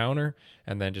with a counter,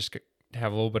 and then just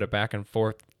have a little bit of back and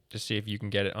forth to see if you can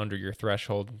get it under your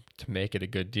threshold to make it a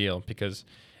good deal. Because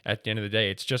at the end of the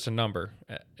day, it's just a number.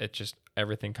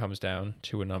 Everything comes down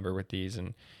to a number with these.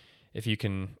 And if you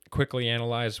can quickly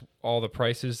analyze all the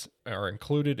prices are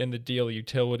included in the deal,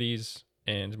 utilities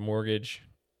and mortgage,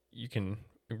 you can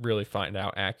really find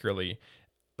out accurately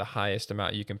the highest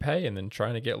amount you can pay, and then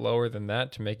trying to get lower than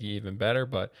that to make it even better.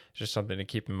 But it's just something to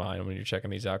keep in mind when you're checking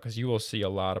these out, because you will see a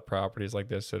lot of properties like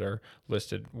this that are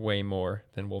listed way more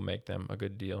than will make them a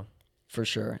good deal. For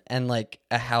sure. And like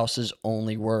a house is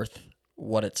only worth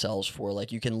what it sells for.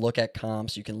 Like you can look at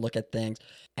comps, you can look at things,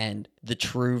 and the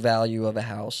true value of a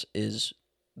house is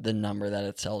the number that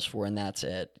it sells for, and that's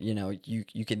it.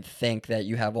 You can think that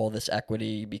you have all this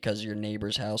equity because your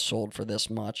neighbor's house sold for this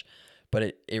much,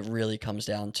 but it really comes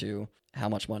down to how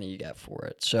much money you get for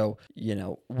it. So,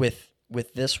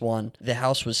 with this one, the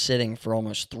house was sitting for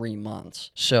almost 3 months.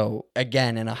 So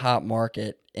again, in a hot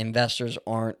market, investors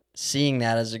aren't seeing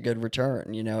that as a good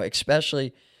return,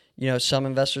 especially, some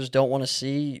investors don't want to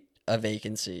see a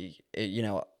vacancy.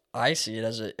 I see it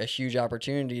as a huge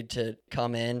opportunity to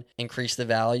come in, increase the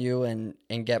value, and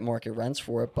get market rents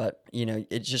for it. But,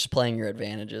 it's just playing your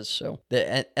advantages. So,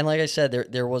 and like I said,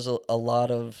 there was a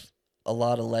lot of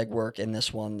legwork in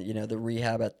this one. The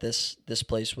rehab at this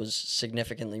place was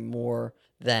significantly more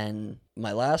than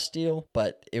my last deal,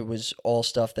 but it was all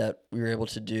stuff that we were able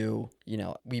to do.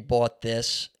 We bought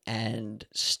this, and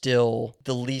still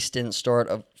the lease didn't start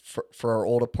for our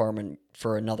old apartment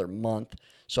for another month.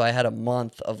 So I had a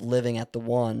month of living at the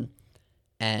one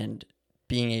and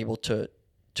being able to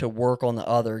work on the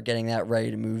other, getting that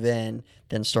ready to move in,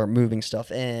 then start moving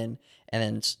stuff in,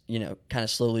 and then, kind of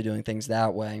slowly doing things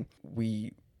that way.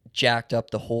 We jacked up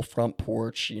the whole front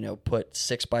porch, put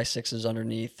 6x6s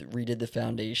underneath, redid the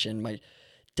foundation. My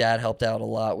dad helped out a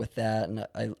lot with that, and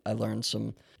I learned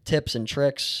some tips and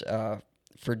tricks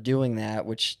for doing that,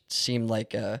 which seemed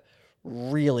like a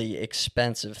really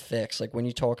expensive fix. Like when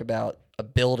you talk about a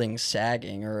building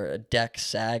sagging or a deck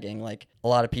sagging, like a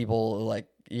lot of people are like,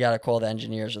 you got to call the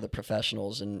engineers or the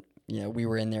professionals. And, we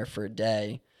were in there for a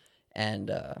day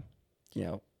and,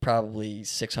 probably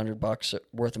 $600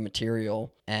 worth of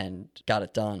material and got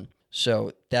it done.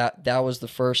 So that was the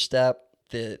first step.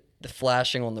 The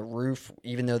flashing on the roof,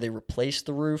 even though they replaced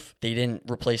the roof, they didn't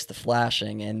replace the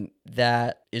flashing, and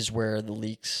that is where the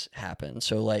leaks happen.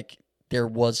 So like there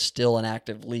was still an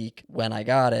active leak when I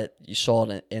got it. You saw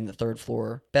it in the third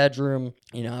floor bedroom.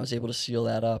 I was able to seal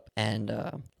that up,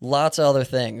 and lots of other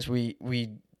things.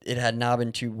 It had knob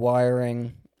and tube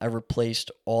wiring. I replaced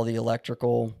all the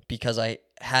electrical because I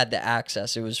had the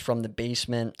access. It was from the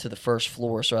basement to the first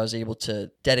floor, so I was able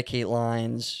to dedicate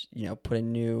lines, put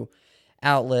in new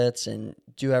outlets and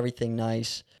do everything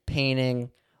nice.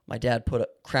 Painting. My dad put a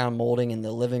crown molding in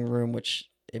the living room, which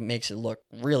it makes it look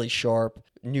really sharp.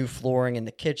 New flooring in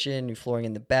the kitchen, new flooring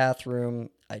in the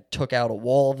bathroom. I took out a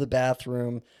wall of the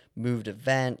bathroom, moved a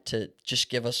vent to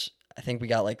just give us, I think we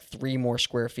got like 3 more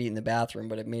square feet in the bathroom,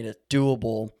 but it made it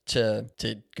doable to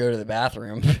go to the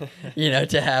bathroom,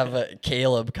 to have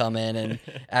Caleb come in and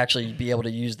actually be able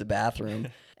to use the bathroom.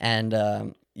 And,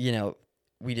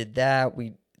 we did that.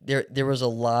 There was a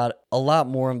lot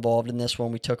more involved in this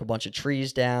one. We took a bunch of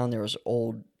trees down. There was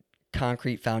old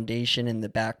concrete foundation in the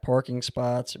back parking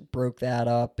spots. Broke that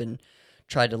up and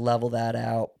tried to level that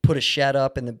out. Put a shed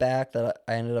up in the back that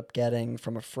I ended up getting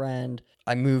from a friend.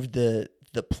 I moved the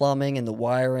plumbing and the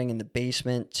wiring in the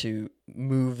basement to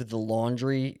move the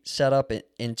laundry setup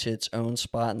into its own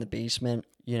spot in the basement.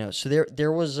 So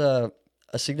there was a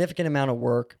significant amount of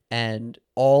work, and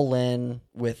all in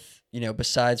with,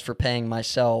 besides for paying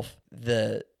myself,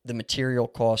 the material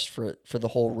cost for the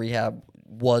whole rehab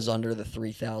was under the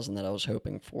 $3,000 that I was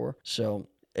hoping for. So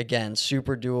again,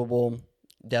 super doable.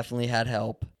 Definitely had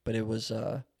help, but it was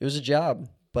a job.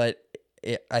 But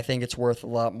I think it's worth a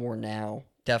lot more now.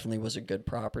 Definitely was a good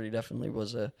property. Definitely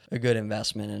was a good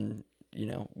investment,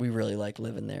 and we really like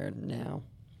living there now.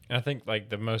 And I think like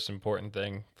the most important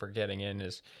thing for getting in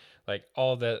is like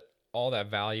all that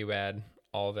value add,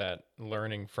 all that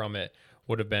learning from it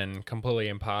would have been completely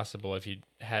impossible if you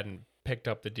hadn't picked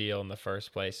up the deal in the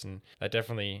first place. And that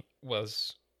definitely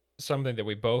was something that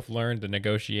we both learned. The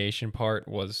negotiation part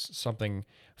was something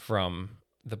from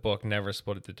the book Never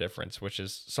Split the Difference, which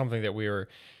is something that we were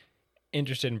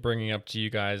interested in bringing up to you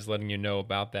guys, letting you know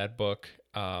about that book.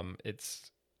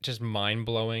 It's just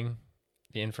mind-blowing,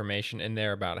 the information in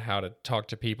there about how to talk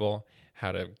to people,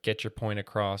 how to get your point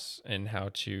across, and how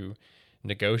to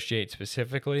negotiate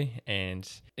specifically. And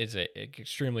it's an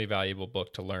extremely valuable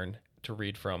book to learn to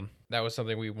read from. That was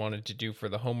something we wanted to do for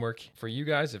the homework for you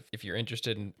guys. If you're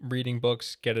interested in reading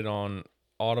books, get it on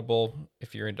Audible.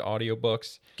 If you're into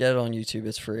audiobooks, get it on YouTube.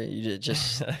 It's free. It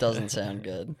just doesn't sound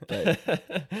good, but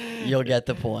you'll get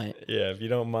the point. Yeah, if you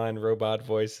don't mind robot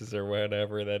voices or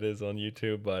whatever that is on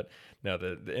YouTube. But no,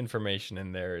 the information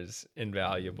in there is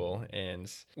invaluable,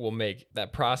 and will make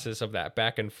that process of that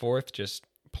back and forth just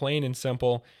plain and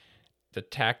simple. The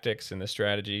tactics and the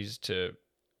strategies to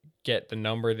get the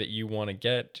number that you want to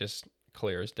get just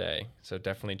clear as day. So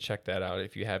definitely check that out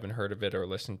if you haven't heard of it or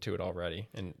listened to it already,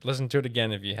 and listen to it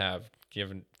again if you have.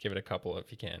 Give it a couple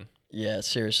if you can. Yeah,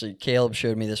 seriously. Caleb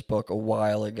showed me this book a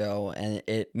while ago, and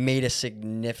it made a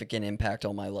significant impact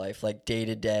on my life, like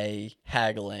day-to-day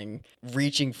haggling,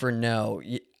 reaching for no.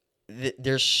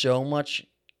 There's so much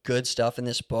good stuff in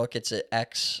this book. It's an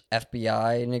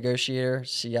ex-FBI negotiator,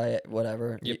 CIA,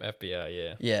 whatever. Yep, FBI,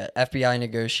 yeah. Yeah, FBI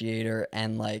negotiator,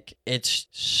 and like it's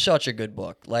such a good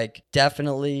book. Like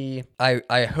definitely,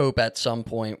 I hope at some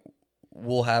point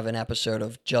we'll have an episode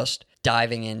of just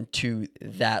diving into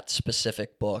that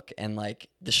specific book and like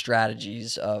the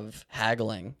strategies of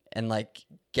haggling and like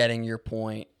getting your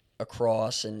point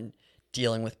across and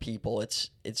dealing with people. It's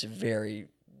a very,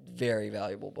 very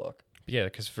valuable book. Yeah,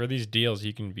 because for these deals,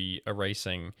 you can be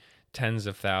erasing tens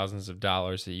of thousands of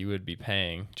dollars that you would be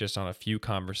paying just on a few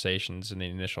conversations in the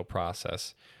initial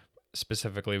process.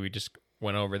 Specifically, we just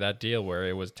went over that deal where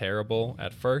it was terrible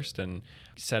at first, and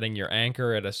setting your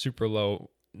anchor at a super low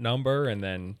number and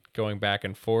then going back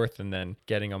and forth and then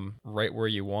getting them right where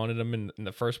you wanted them in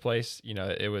the first place.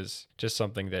 It was just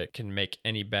something that can make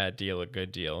any bad deal a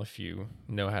good deal if you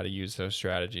know how to use those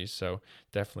strategies. So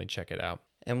definitely check it out.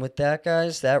 And with that,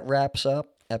 guys, that wraps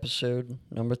up episode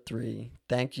number 3.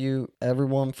 Thank you,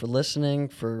 everyone, for listening,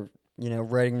 for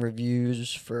writing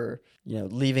reviews, for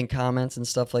leaving comments and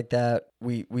stuff like that.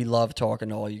 We love talking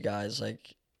to all you guys.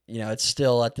 Like, it's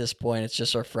still at this point, it's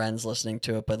just our friends listening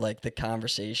to it, but like the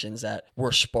conversations that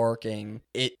we're sparking,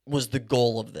 it was the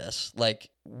goal of this. Like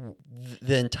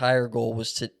the entire goal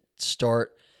was to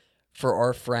start for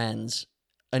our friends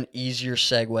an easier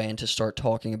segue and to start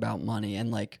talking about money,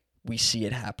 and like we see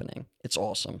it happening. It's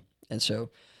awesome. And so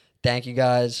thank you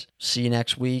guys. See you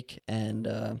next week,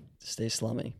 and stay slummy.